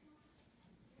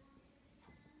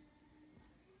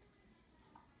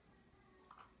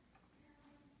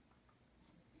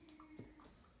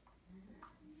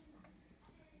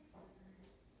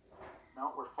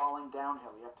 No, we're falling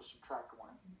downhill. You have to subtract 1.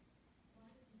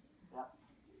 Yeah.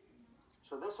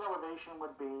 So this elevation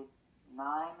would be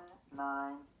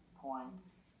 99.426.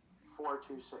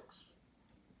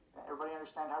 Everybody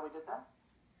understand how we did that?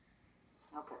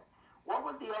 Okay. What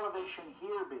would the elevation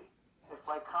here be if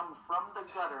I come from the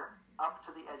gutter up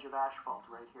to the edge of asphalt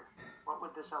right here? What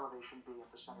would this elevation be at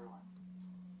the center line?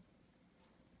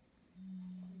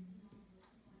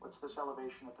 What's this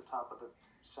elevation at the top of the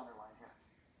center line here?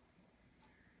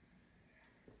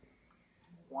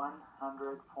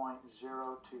 100.025.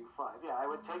 Yeah, I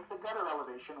would take the gutter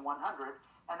elevation 100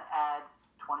 and add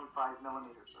 25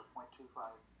 millimeters or 0.25.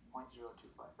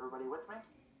 Everybody with me?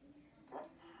 Okay.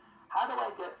 How do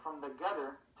I get from the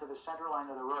gutter to the center line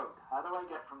of the road? How do I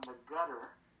get from the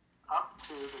gutter up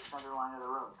to the center line of the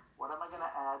road? What am I going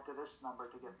to add to this number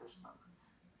to get this number?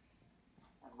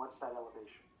 And what's that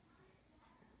elevation?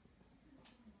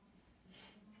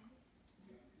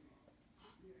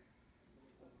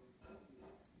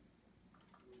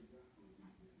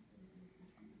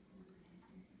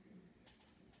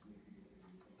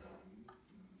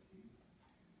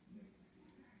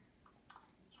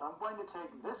 So I'm going to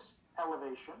take this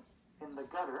elevation in the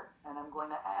gutter, and I'm going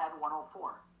to add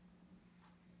 104.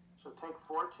 So take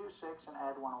 426 and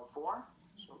add 104.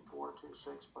 So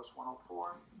 426 plus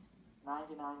 104,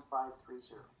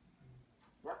 99,530.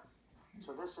 Yep.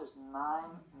 So this is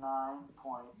 99.530.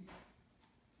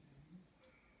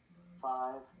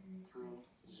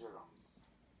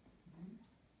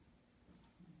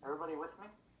 Everybody with me?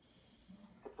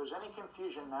 If there's any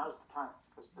confusion, now's the time,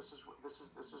 because this is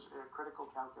a critical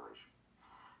calculation.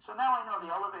 So now I know the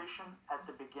elevation at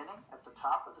the beginning, at the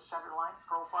top of the center line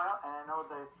profile, and I know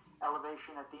the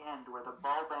elevation at the end where the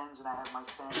bulb ends and I have my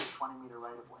standard 20-meter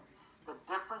right-of-way. The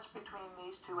difference between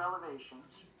these two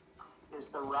elevations is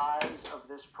the rise of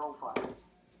this profile,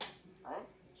 right?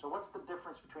 So what's the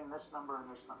difference between this number and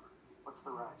this number? What's the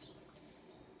rise?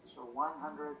 So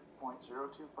 100.025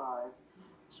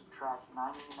 subtract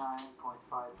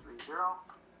 99.530.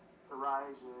 The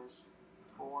rise is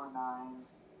 495.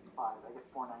 I get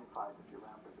 495 if you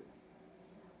round everything.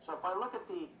 So if I look at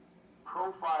the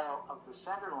profile of the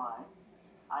center line,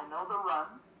 I know the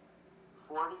run,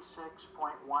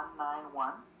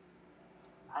 46.191.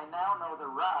 I now know the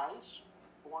rise,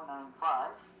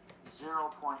 495,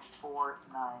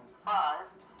 0.495,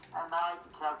 and now I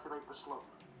can calculate the slope.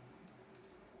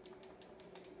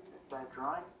 That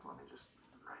drawing, let me just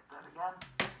write that again,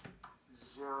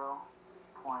 0.495.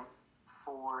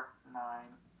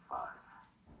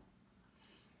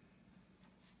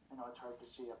 I know it's hard to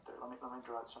see up there. Let me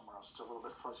draw it somewhere else. It's a little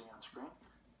bit fuzzy on screen.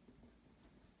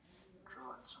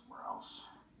 Draw it somewhere else.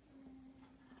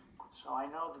 So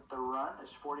I know that the run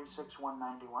is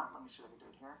 46,191. Let me see if I can do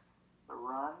it here. The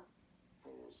run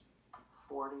is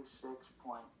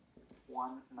 46.191.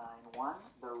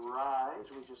 The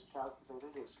rise we just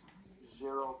calculated is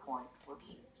 0. Whoops,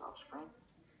 it's off screen.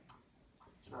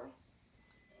 Sorry.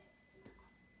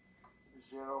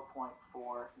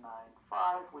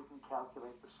 0.495. We can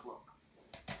calculate the slope.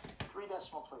 3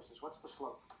 decimal places. What's the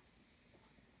slope?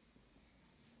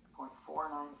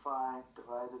 0.495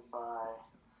 divided by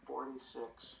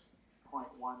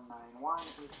 46.191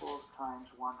 equals times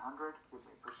 100. Give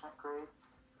me percent grade.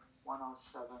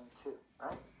 1072.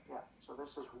 Right? Yeah. So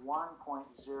this is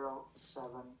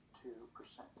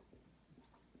 1.072%.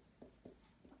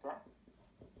 Okay?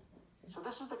 So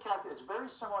this is the calculation. It's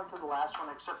very similar to the last one,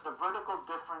 except the vertical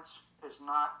difference is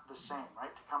not the same,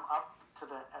 right? To come up to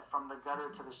from the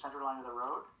gutter to the center line of the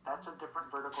road, that's a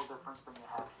different vertical difference than you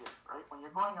have here, right? When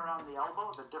you're going around the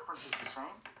elbow, the difference is the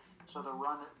same. So the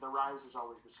rise is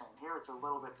always the same. Here, it's a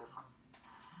little bit different.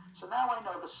 So now I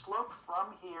know the slope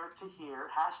from here to here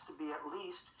has to be at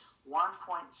least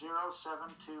 1.072%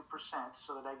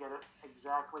 so that I get it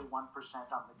exactly 1%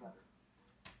 on the gutter.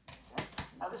 Okay?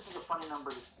 Now this is a funny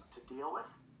number to deal with.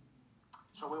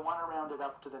 So we want to round it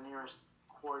up to the nearest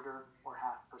quarter or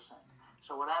half percent.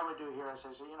 So what I would do here is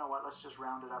I say, you know what, let's just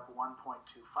round it up 1.25.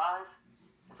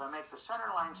 If I make the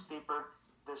center line steeper,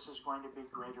 this is going to be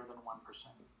greater than 1%.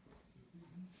 Okay.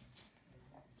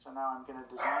 So now I'm going to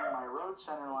design my road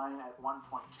center line at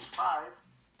 1.25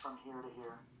 from here to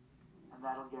here, and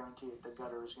that'll guarantee that the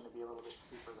gutter is going to be a little bit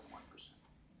steeper than 1%.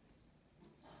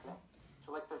 Okay.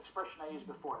 So like the expression I used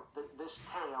before, this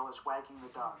tail is wagging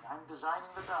the dog. I'm designing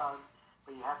the dog,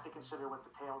 but you have to consider what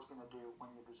the tail is going to do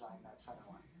when you design that center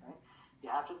line, right? You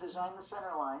have to design the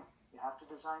center line. You have to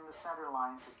design the center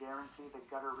line to guarantee the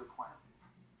gutter requirement.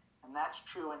 And that's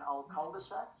true in all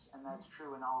cul-de-sacs, and that's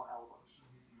true in all elbows.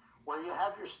 Where you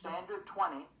have your standard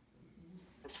 20,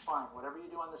 it's fine. Whatever you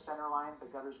do on the center line, the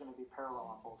gutter is going to be parallel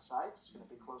on both sides. It's going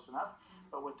to be close enough.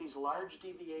 But with these large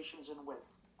deviations in width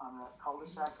on a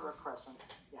cul-de-sac or a crescent,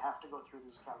 you have to go through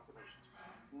these calculations.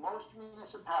 Most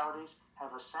municipalities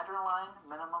have a center line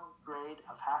minimum grade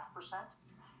of 0.5%.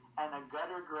 And a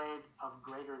gutter grade of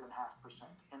greater than 0.5%.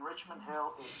 In Richmond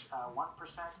Hill, it's 1%.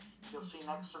 You'll see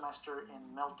next semester in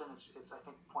Milton, it's I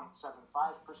think 0.75%.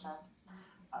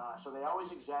 So they always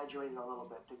exaggerate it a little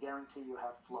bit to guarantee you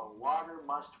have flow. Water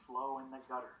must flow in the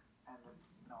gutter, and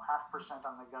 0.5%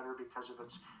 on the gutter because of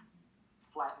its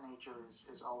flat nature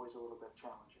is always a little bit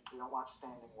challenging. You don't want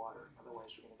standing water,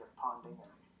 otherwise you're going to get ponding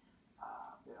and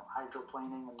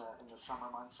hydroplaning in the summer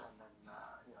months, and then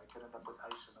you could end up with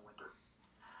ice in the winter.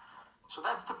 So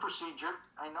that's the procedure.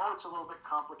 I know it's a little bit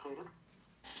complicated.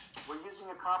 We're using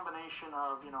a combination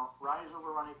of, rise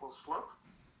over run equals slope,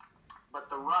 but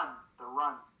the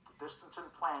distance and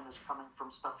plan is coming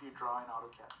from stuff you draw in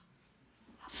AutoCAD.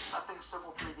 Nothing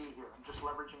Civil 3D here. I'm just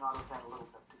leveraging AutoCAD a little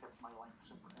bit to get my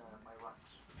lengths and my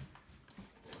runs.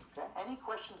 Okay. Any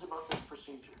questions about this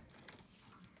procedure?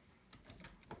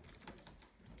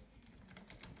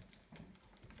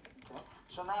 Okay.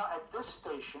 So now at this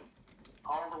station,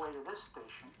 all the way to this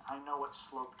station, I know what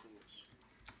slope to use.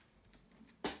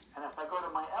 And if I go to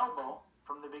my elbow,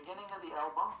 from the beginning of the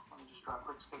elbow, let me just draw a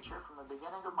quick sketch here, from the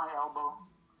beginning of my elbow,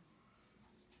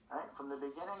 right, from the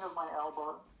beginning of my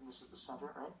elbow, and this is the center,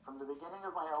 right, from the beginning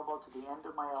of my elbow to the end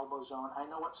of my elbow zone, I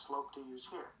know what slope to use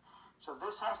here. So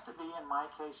this has to be, in my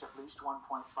case, at least 1.5.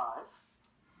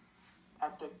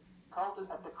 At the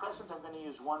Crescent, I'm going to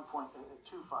use 1.25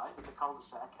 at the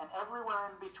cul-de-sac, and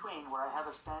everywhere in between where I have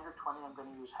a standard 20, I'm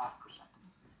going to use 0.5%.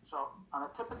 So on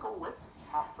a typical width,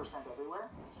 0.5%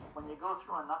 everywhere. When you go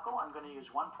through a knuckle, I'm going to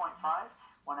use 1.5.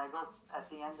 When I go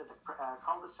at the end of the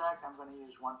cul-de-sac, I'm going to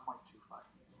use 1.25.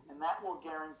 And that will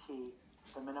guarantee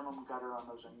the minimum gutter on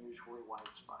those unusually wide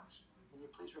spots. Can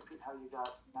you please repeat how you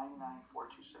got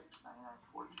 99,426?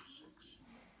 99,426.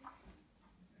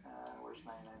 Where's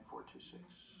 99,426?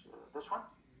 This one?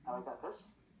 How I got this?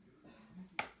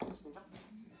 Stephen?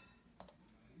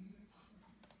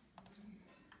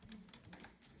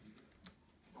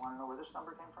 You want to know where this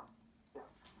number came from? Yeah.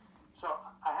 So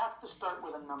I have to start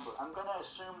with a number. I'm going to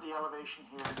assume the elevation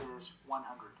here is 100.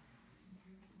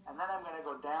 And then I'm going to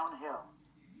go downhill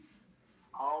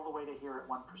all the way to here at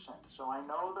 1%. So I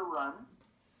know the run.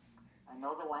 I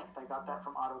know the length. I got that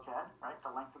from AutoCAD, right?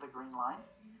 The length of the green line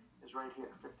is right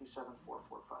here,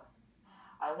 57,445.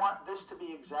 I want this to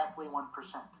be exactly 1%.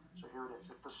 So here it is.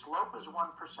 If the slope is 1%,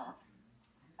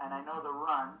 and I know the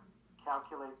run,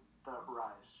 calculate the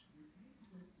rise.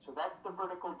 So that's the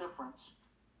vertical difference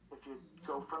if you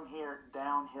go from here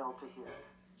downhill to here.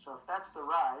 So if that's the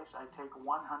rise, I take 100,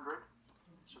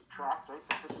 subtract, right?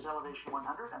 If this is elevation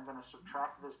 100, I'm going to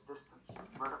subtract this distance,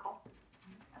 vertical,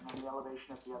 and then the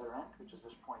elevation at the other end, which is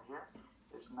this point here,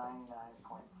 is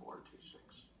 99.426.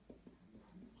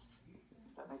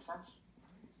 That make sense?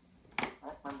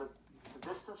 Right? Remember, the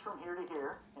distance from here to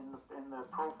here in the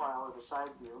profile or the side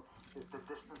view is the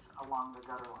distance along the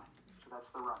gutter line. So that's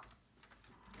the run.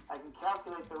 I can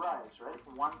calculate the rise, right?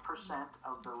 1%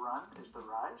 of the run is the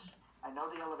rise. I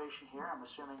know the elevation here, I'm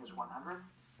assuming is 100.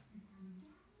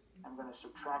 I'm going to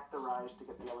subtract the rise to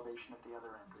get the elevation at the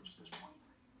other end, which is this point.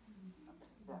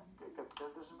 Okay. Yeah,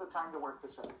 good. This is the time to work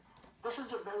this out. This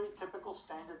is a very typical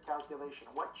standard calculation.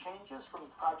 What changes from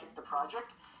project to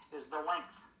project is the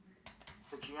length.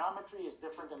 The geometry is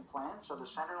different in plan, so the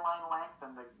center line length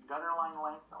and the gutter line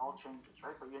length all changes,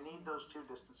 right? But you need those two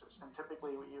distances. And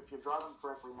typically, if you draw them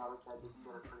correctly in AutoCAD, you can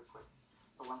get it pretty quick,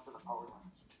 the length of the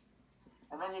polylines.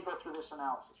 And then you go through this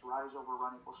analysis. Rise over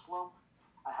run equals slope.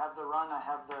 I have the run, I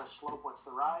have the slope, what's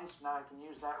the rise? Now I can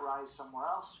use that rise somewhere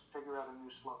else, figure out a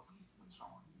new slope, and so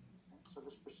on. Okay? So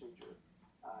this procedure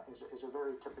is a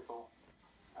very typical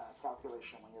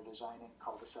calculation when you're designing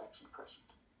cul-de-sacs and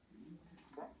crescent.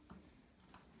 Okay?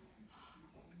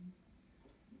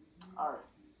 All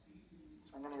right.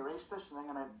 So I'm going to erase this, and I'm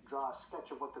going to draw a sketch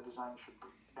of what the design should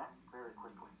be, okay? Very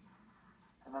quickly.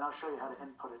 And then I'll show you how to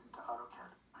input it into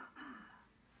AutoCAD.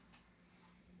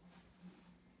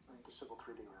 Into Civil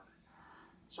 3D, rather.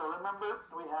 So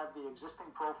remember, we have the existing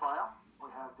profile,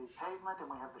 we have the pavement, and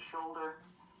we have the shoulder.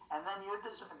 And then your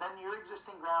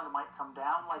existing ground might come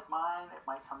down like mine. It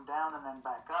might come down and then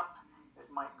back up.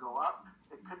 It might go up.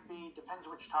 It could be, depends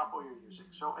which topo you're using.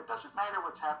 So it doesn't matter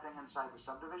what's happening inside the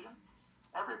subdivision.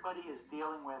 Everybody is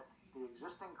dealing with the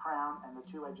existing crown and the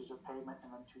two edges of pavement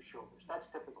and then two shoulders. That's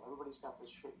typical. Everybody's got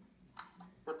this shape.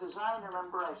 The design,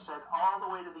 remember I said all the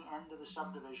way to the end of the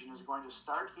subdivision is going to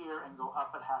start here and go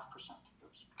up at 0.5%.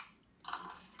 Oops.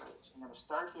 So I'm going to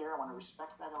start here. I want to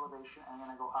respect that elevation, and I'm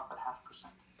going to go up at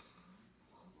 0.5%.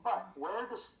 But where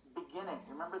this beginning,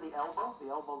 remember the elbow?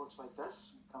 The elbow looks like this.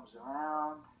 It comes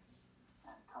around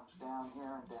and comes down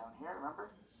here and down here, remember?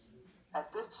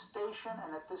 At this station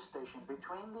and at this station,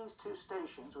 between these two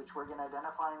stations, which we're going to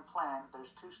identify and plan, there's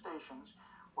two stations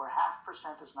where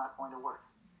 0.5% is not going to work.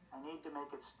 I need to make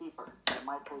it steeper. In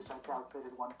my case, I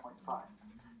calculated 1.5.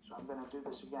 So I'm going to do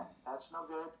this again. That's no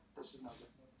good. This is no good.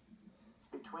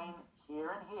 Between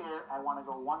here and here, I want to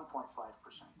go 1.5%.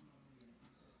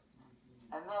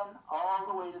 And then all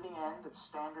the way to the end, it's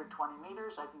standard 20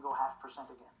 meters, I can go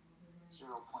 0.5% again, 0.5.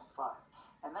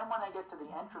 And then when I get to the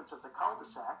entrance of the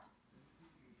cul-de-sac,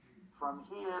 from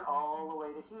here all the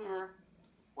way to here,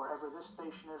 wherever this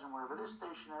station is and wherever this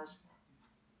station is,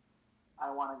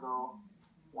 I want to go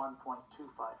 1.25%.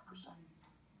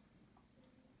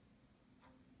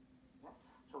 Okay?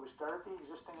 So we start at the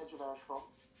existing edge of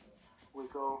asphalt. We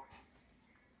go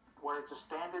where it's a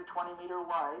standard 20 meter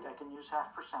wide, I can use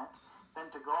 0.5%. Then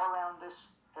to go around this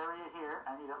area here,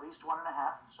 I need at least 1.5.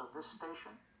 So this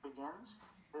station begins,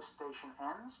 this station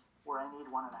ends, where I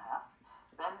need 1.5.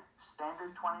 Then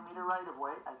standard 20 meter right of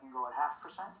way, I can go at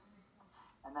 0.5%.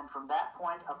 And then from that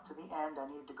point up to the end, I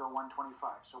need to go 125.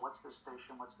 So what's this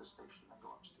station, what's this station, then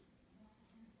go up steep.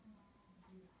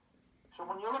 So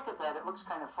when you look at that, it looks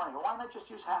kind of funny. Well, why not just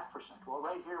use 0.5%? Well,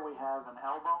 right here we have an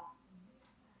elbow,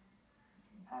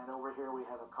 and over here we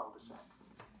have a cul-de-sac.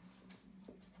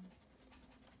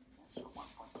 So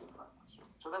 1.25.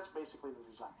 So that's basically the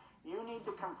design. You need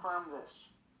to confirm this.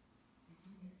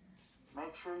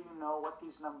 Make sure you know what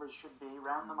these numbers should be.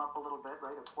 Round them up a little bit,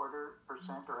 right?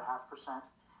 1/4% or 1/2%.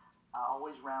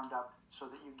 Always round up so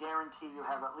that you guarantee you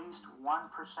have at least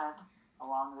 1%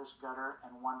 along this gutter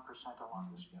and 1%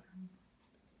 along this gutter.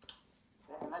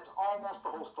 Okay? And that's almost the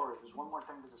whole story. There's one more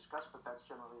thing to discuss, but that's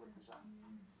generally the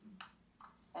design.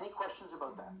 Any questions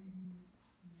about that?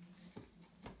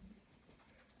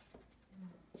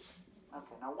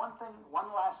 Okay, now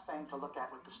one last thing to look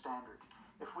at with the standard.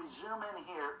 If we zoom in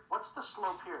here, what's the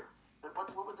slope here?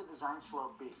 What would the design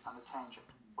slope be on the tangent?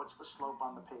 What's the slope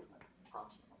on the pavement,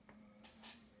 approximately?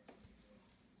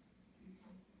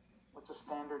 What's a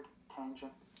standard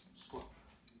tangent slope?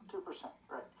 2%,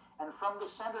 right? And from the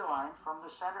center line,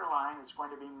 it's going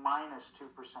to be minus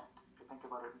 2%. If you think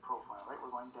about it in profile, right?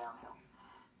 We're going downhill.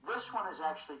 This one is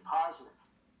actually positive,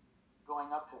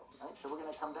 going uphill, right? So we're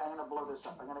going to come down. I'm going to blow this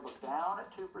up. I'm going to go down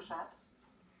at 2%,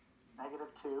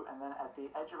 -2, and then at the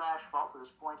edge of asphalt, at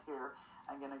this point here,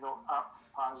 I'm going to go up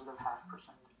positive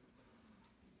 0.5%.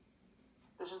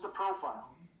 This is the profile.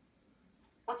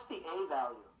 What's the A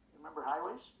value? Remember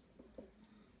highways?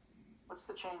 What's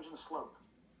the change in slope?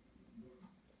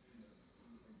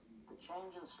 The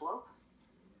change in slope?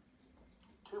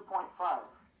 2.5.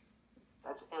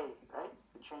 That's A, right?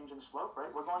 The change in slope,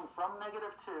 right? We're going from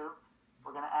 -2.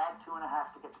 We're going to add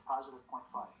 2.5 to get to positive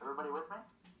 0.5. Everybody with me?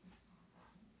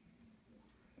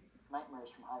 Nightmares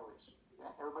from highways.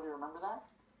 Yeah? Everybody remember that?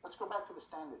 Let's go back to the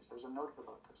standards. There's a note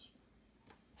about this.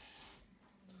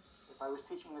 If I was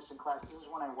teaching this in class, this is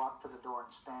when I walk to the door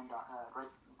and stand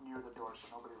right near the door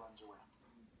so nobody runs away.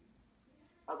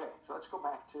 Okay, so let's go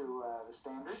back to the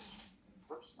standards.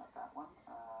 Whoops, not that one.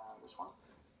 This one.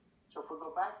 So if we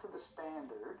go back to the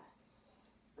standard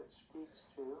that speaks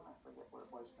to, I forget what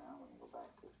it was now. Let me go back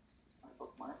to my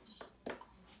bookmarks.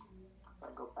 If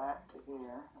I go back to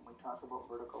here and we talk about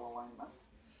vertical alignment.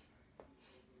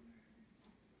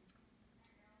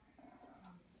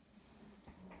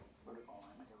 Vertical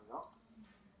alignment, here we go.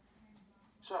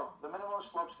 So the minimum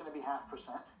slope is going to be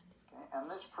 0.5%. Okay? And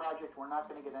this project, we're not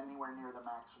going to get anywhere near the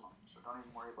maximum. So don't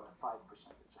even worry about it,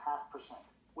 5%. It's 0.5%.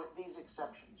 With these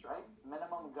exceptions, right?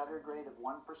 Minimum gutter grade of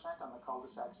 1% on the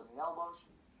cul-de-sacs and the elbows.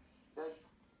 Good.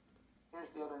 Here's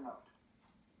the other note.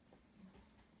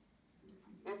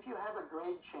 If you have a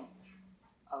grade change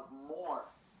of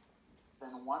more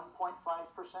than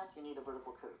 1.5%, you need a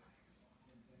vertical curve.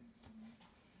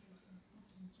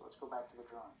 So let's go back to the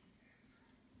drawing.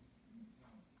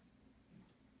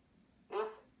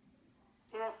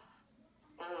 If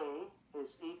A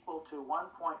is equal to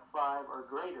 1.5 or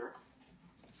greater,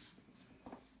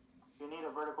 you need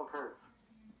a vertical curve.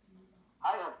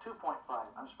 I have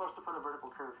 2.5. I'm supposed to put a vertical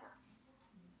curve here.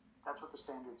 That's what the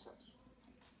standard says.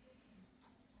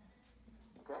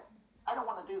 Okay? I don't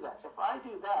want to do that. If I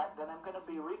do that, then I'm going to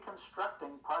be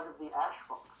reconstructing part of the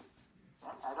asphalt.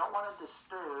 Okay? I don't want to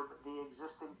disturb the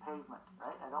existing pavement,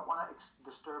 right? I don't want to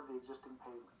disturb the existing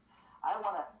pavement. I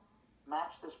want to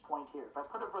match this point here. If I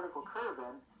put a vertical curve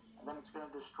in, then it's going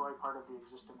to destroy part of the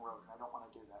existing road. I don't want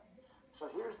to do that. So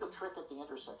here's the trick at the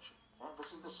intersection. Okay?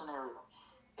 This is the scenario.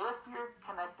 If you're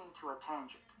connecting to a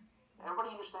tangent, everybody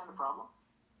understand the problem?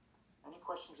 Any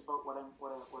questions about what I'm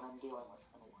dealing with?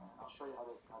 And I'll show you how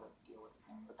to deal with it.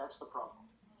 But that's the problem.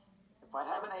 If I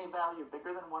have an A value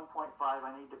bigger than 1.5,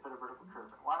 I need to put a vertical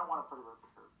curve in. Well, I don't want to put a vertical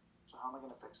curve. So how am I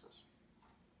going to fix this?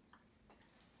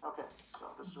 Okay,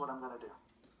 so this is what I'm going to do.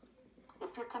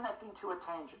 If you're connecting to a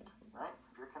tangent, right?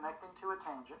 If you're connecting to a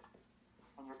tangent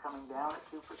and you're coming down at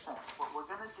 2%, what we're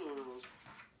going to do is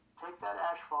take that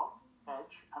asphalt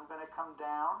edge. I'm going to come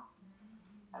down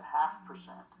at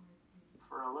 0.5%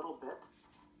 for a little bit,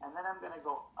 and then I'm going to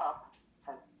go up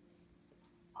at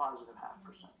positive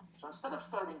 0.5%. So instead of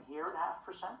starting here at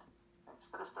 0.5%,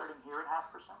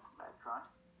 back drawing,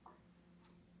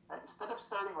 right? Instead of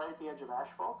starting right at the edge of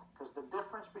asphalt, because the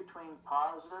difference between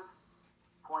positive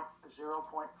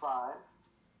 0.5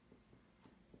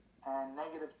 and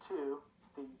 -2,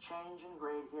 the change in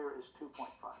grade here is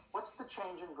 2.5. What's the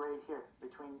change in grade here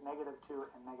between -2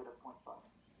 and -0.5?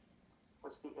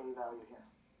 What's the A value here?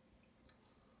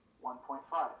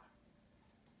 1.5.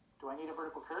 Do I need a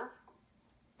vertical curve?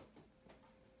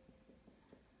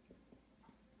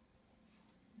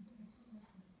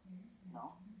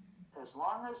 No. As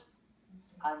long as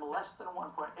I'm less than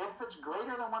 1. If it's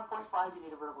greater than 1.5, you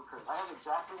need a vertical curve. I have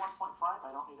exactly 1.5,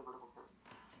 I don't need a vertical curve.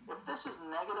 If this is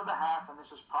 -0.5 and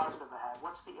this is positive 0.5,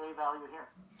 what's the A value here?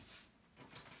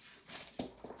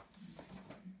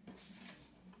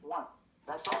 1.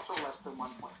 That's also less than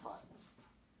 1.5.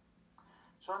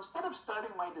 So instead of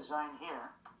starting my design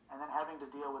here and then having to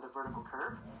deal with a vertical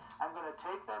curve, I'm going to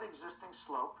take that existing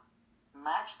slope,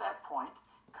 match that point,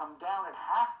 come down at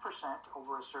 0.5%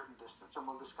 over a certain distance, and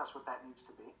we'll discuss what that needs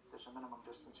to be. There's a minimum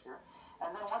distance here.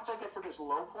 And then once I get to this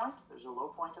low point, there's a low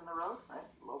point in the road, right?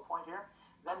 Low point here.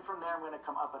 Then from there, I'm going to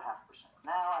come up at 0.5%.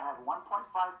 Now I have 1.5%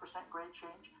 grade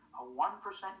change, a 1%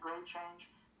 grade change,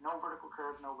 no vertical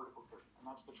curve, no vertical curve. And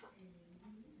that's the trick.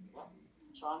 Okay?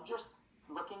 So I'm just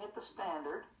looking at the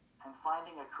standard and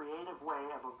finding a creative way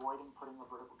of avoiding putting a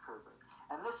vertical curve in.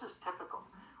 And this is typical.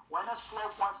 When a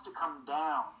slope wants to come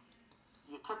down,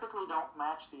 you typically don't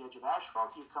match the edge of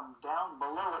asphalt. You come down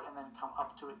below it and then come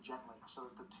up to it gently, so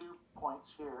that the 2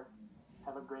 points here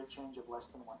have a grade change of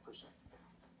less than 1%.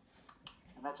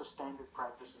 And that's a standard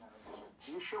practice in our industry.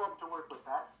 You show up to work with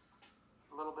that,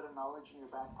 a little bit of knowledge in your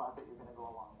back pocket, you're going to go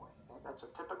a long way. Okay? That's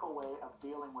a typical way of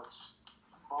dealing with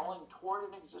falling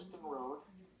toward an existing road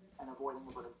and avoiding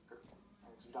the vertical curve.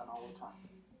 And it's done all the time.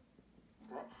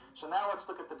 Okay? So now let's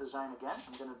look at the design again.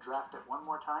 I'm going to draft it one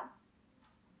more time.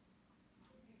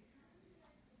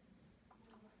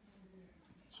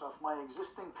 So if my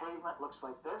existing pavement looks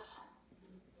like this,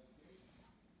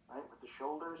 right, with the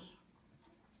shoulders,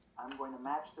 I'm going to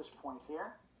match this point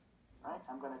here, right?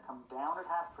 I'm going to come down at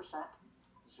 0.5%, 0.5%,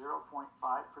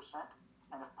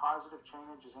 and if positive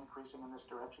change is increasing in this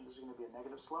direction, this is going to be a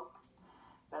negative slope.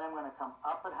 Then I'm going to come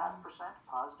up at 0.5%,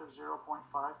 positive 0.5%.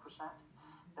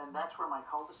 Then that's where my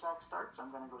cul-de-sac starts.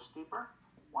 I'm going to go steeper,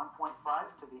 1.5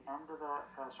 to the end of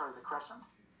the crescent.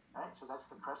 Right, so that's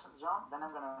the crescent zone. Then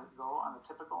I'm going to go on a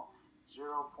typical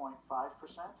 0.5%.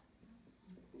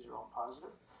 These are all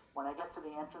positive. When I get to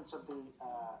the entrance of the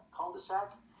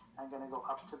cul-de-sac, I'm going to go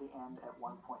up to the end at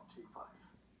 1.25%.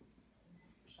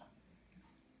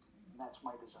 And that's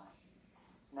my design.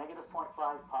 Negative 0.5,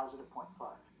 positive 0.5.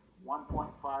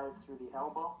 1.5 through the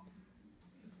elbow,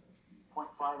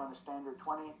 0.5 on the standard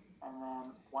 20, and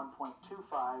then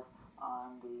 1.25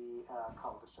 on the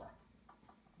cul-de-sac.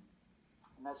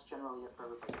 And that's generally it for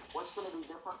everybody. What's going to be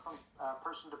different from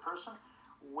person to person?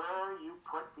 Where you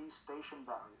put these station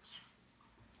values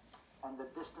and the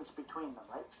distance between them,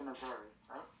 right? It's going to vary,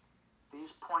 right? These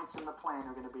points in the plane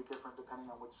are going to be different depending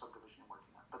on which subdivision you're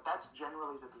working on. But that's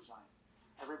generally the design.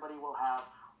 Everybody will have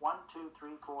 1, 2,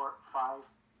 3, 4, 5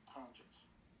 tangents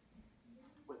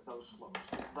with those slopes.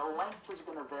 The length is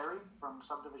going to vary from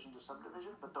subdivision to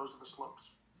subdivision, but those are the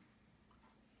slopes.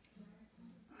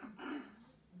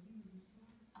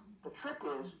 The trick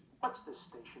is, what's this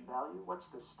station value? What's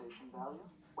this station value?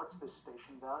 What's this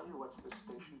station value? What's this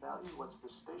station value? What's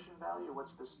this station value?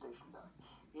 What's this station value?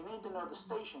 You need to know the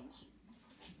stations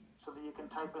so that you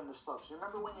can type in the slopes. You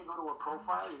remember when you go to a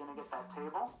profile, you're going to get that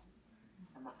table,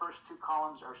 and the first 2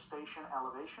 columns are station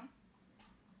elevation,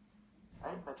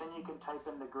 right? But then you can type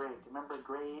in the grade. Remember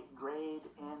grade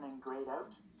in and grade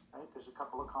out, right? There's a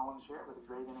couple of columns here with a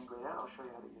grade in and grade out. I'll show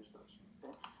you how to use those.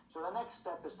 Okay? So the next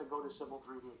step is to go to Civil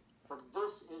 3D. But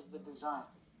this is the design.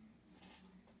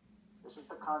 This is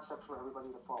the concept for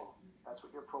everybody to follow. That's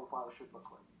what your profile should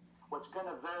look like. What's going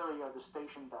to vary are the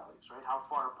station values, right? How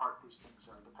far apart these things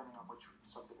are, depending on which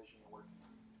subdivision you're working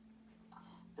on.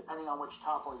 Depending on which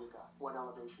topo you got, what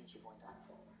elevations you're going to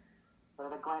have.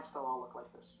 But at a glance, they'll all look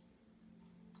like this.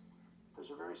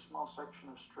 There's a very small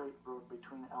section of straight road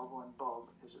between elbow and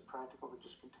bulb. Is it practical to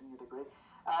just continue the grade?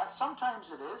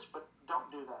 Sometimes it is, but don't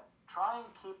do that. Try and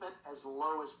keep it as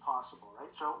low as possible,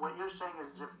 right? So what you're saying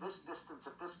is if this distance,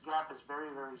 if this gap is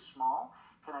very, very small,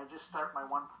 can I just start my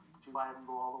 1.25 and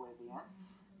go all the way to the end?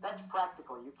 That's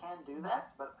practical. You can do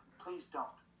that, but please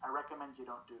don't. I recommend you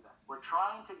don't do that. We're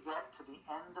trying to get to the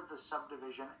end of the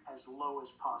subdivision as low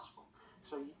as possible.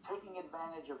 So you're taking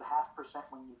advantage of 0.5%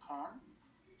 when you can,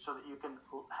 so that you can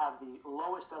have the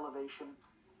lowest elevation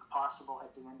possible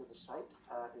at the end of the site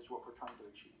is what we're trying to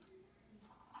achieve.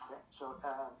 Okay, so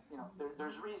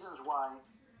there's reasons why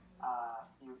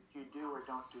you do or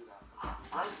don't do that.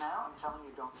 Right now, I'm telling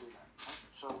you, don't do that. Right?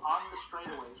 So on the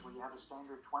straightaways where you have a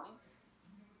standard 20,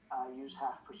 use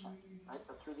 0.5%. Right,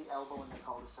 but through the elbow and the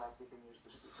cul-de-sac, you can use the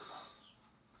steeper values.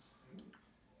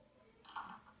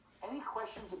 Any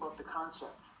questions about the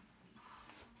concept?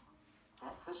 Okay.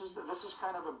 This is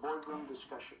kind of a boardroom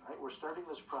discussion, right? We're starting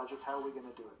this project. How are we going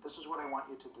to do it? This is what I want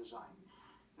you to design.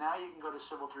 Now you can go to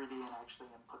Civil 3D and actually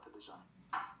input the design.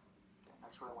 Okay,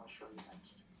 that's what I want to show you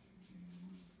next.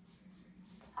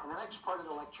 And the next part of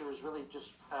the lecture is really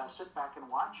just sit back and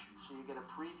watch, so you get a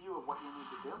preview of what you need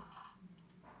to do,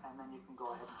 and then you can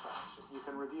go ahead and practice it. You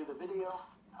can review the video,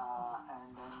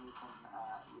 and then you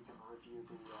can review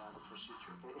the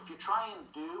procedure. Okay? If you try and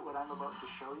do what I'm about to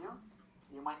show you,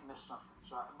 you might miss something.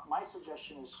 So my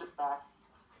suggestion is sit back,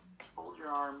 fold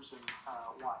your arms, and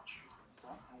watch.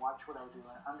 Okay? And watch what I do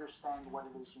and understand what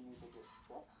it is you need to do.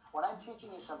 Okay? when I'm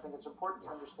teaching you something, it's important to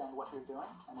understand what you're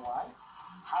doing and why.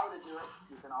 How to do it,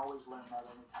 you can always learn that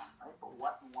anytime, right? But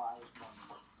what and why is more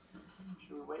important.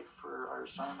 Should we wait for our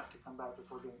assignment to come back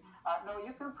before doing? No,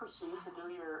 you can proceed to do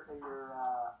your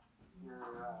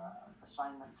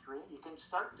assignment 3. You can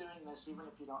start doing this even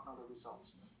if you don't know the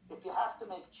results. If you have to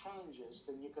make changes,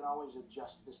 then you can always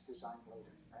adjust this design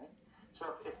later, right?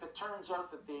 So if it turns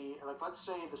out that let's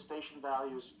say the station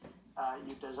values,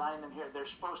 you design them here, they're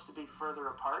supposed to be further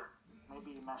apart.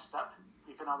 Maybe you messed up.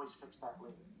 You can always fix that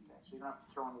later. Okay? So you don't have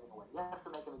to throw anything away. You have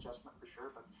to make an adjustment for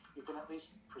sure, but you can at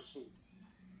least proceed.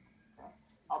 Okay?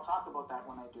 I'll talk about that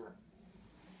when I do it.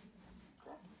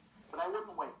 Okay? But I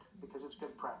wouldn't wait because it's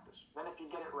good practice. Then if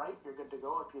you get it right, you're good to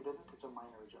go. If you didn't, it's a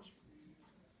minor adjustment.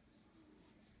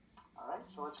 All right,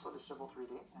 so let's go to Civil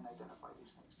 3D and identify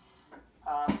these things.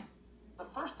 The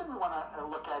first thing we want to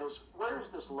look at is, where is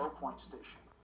this low point station?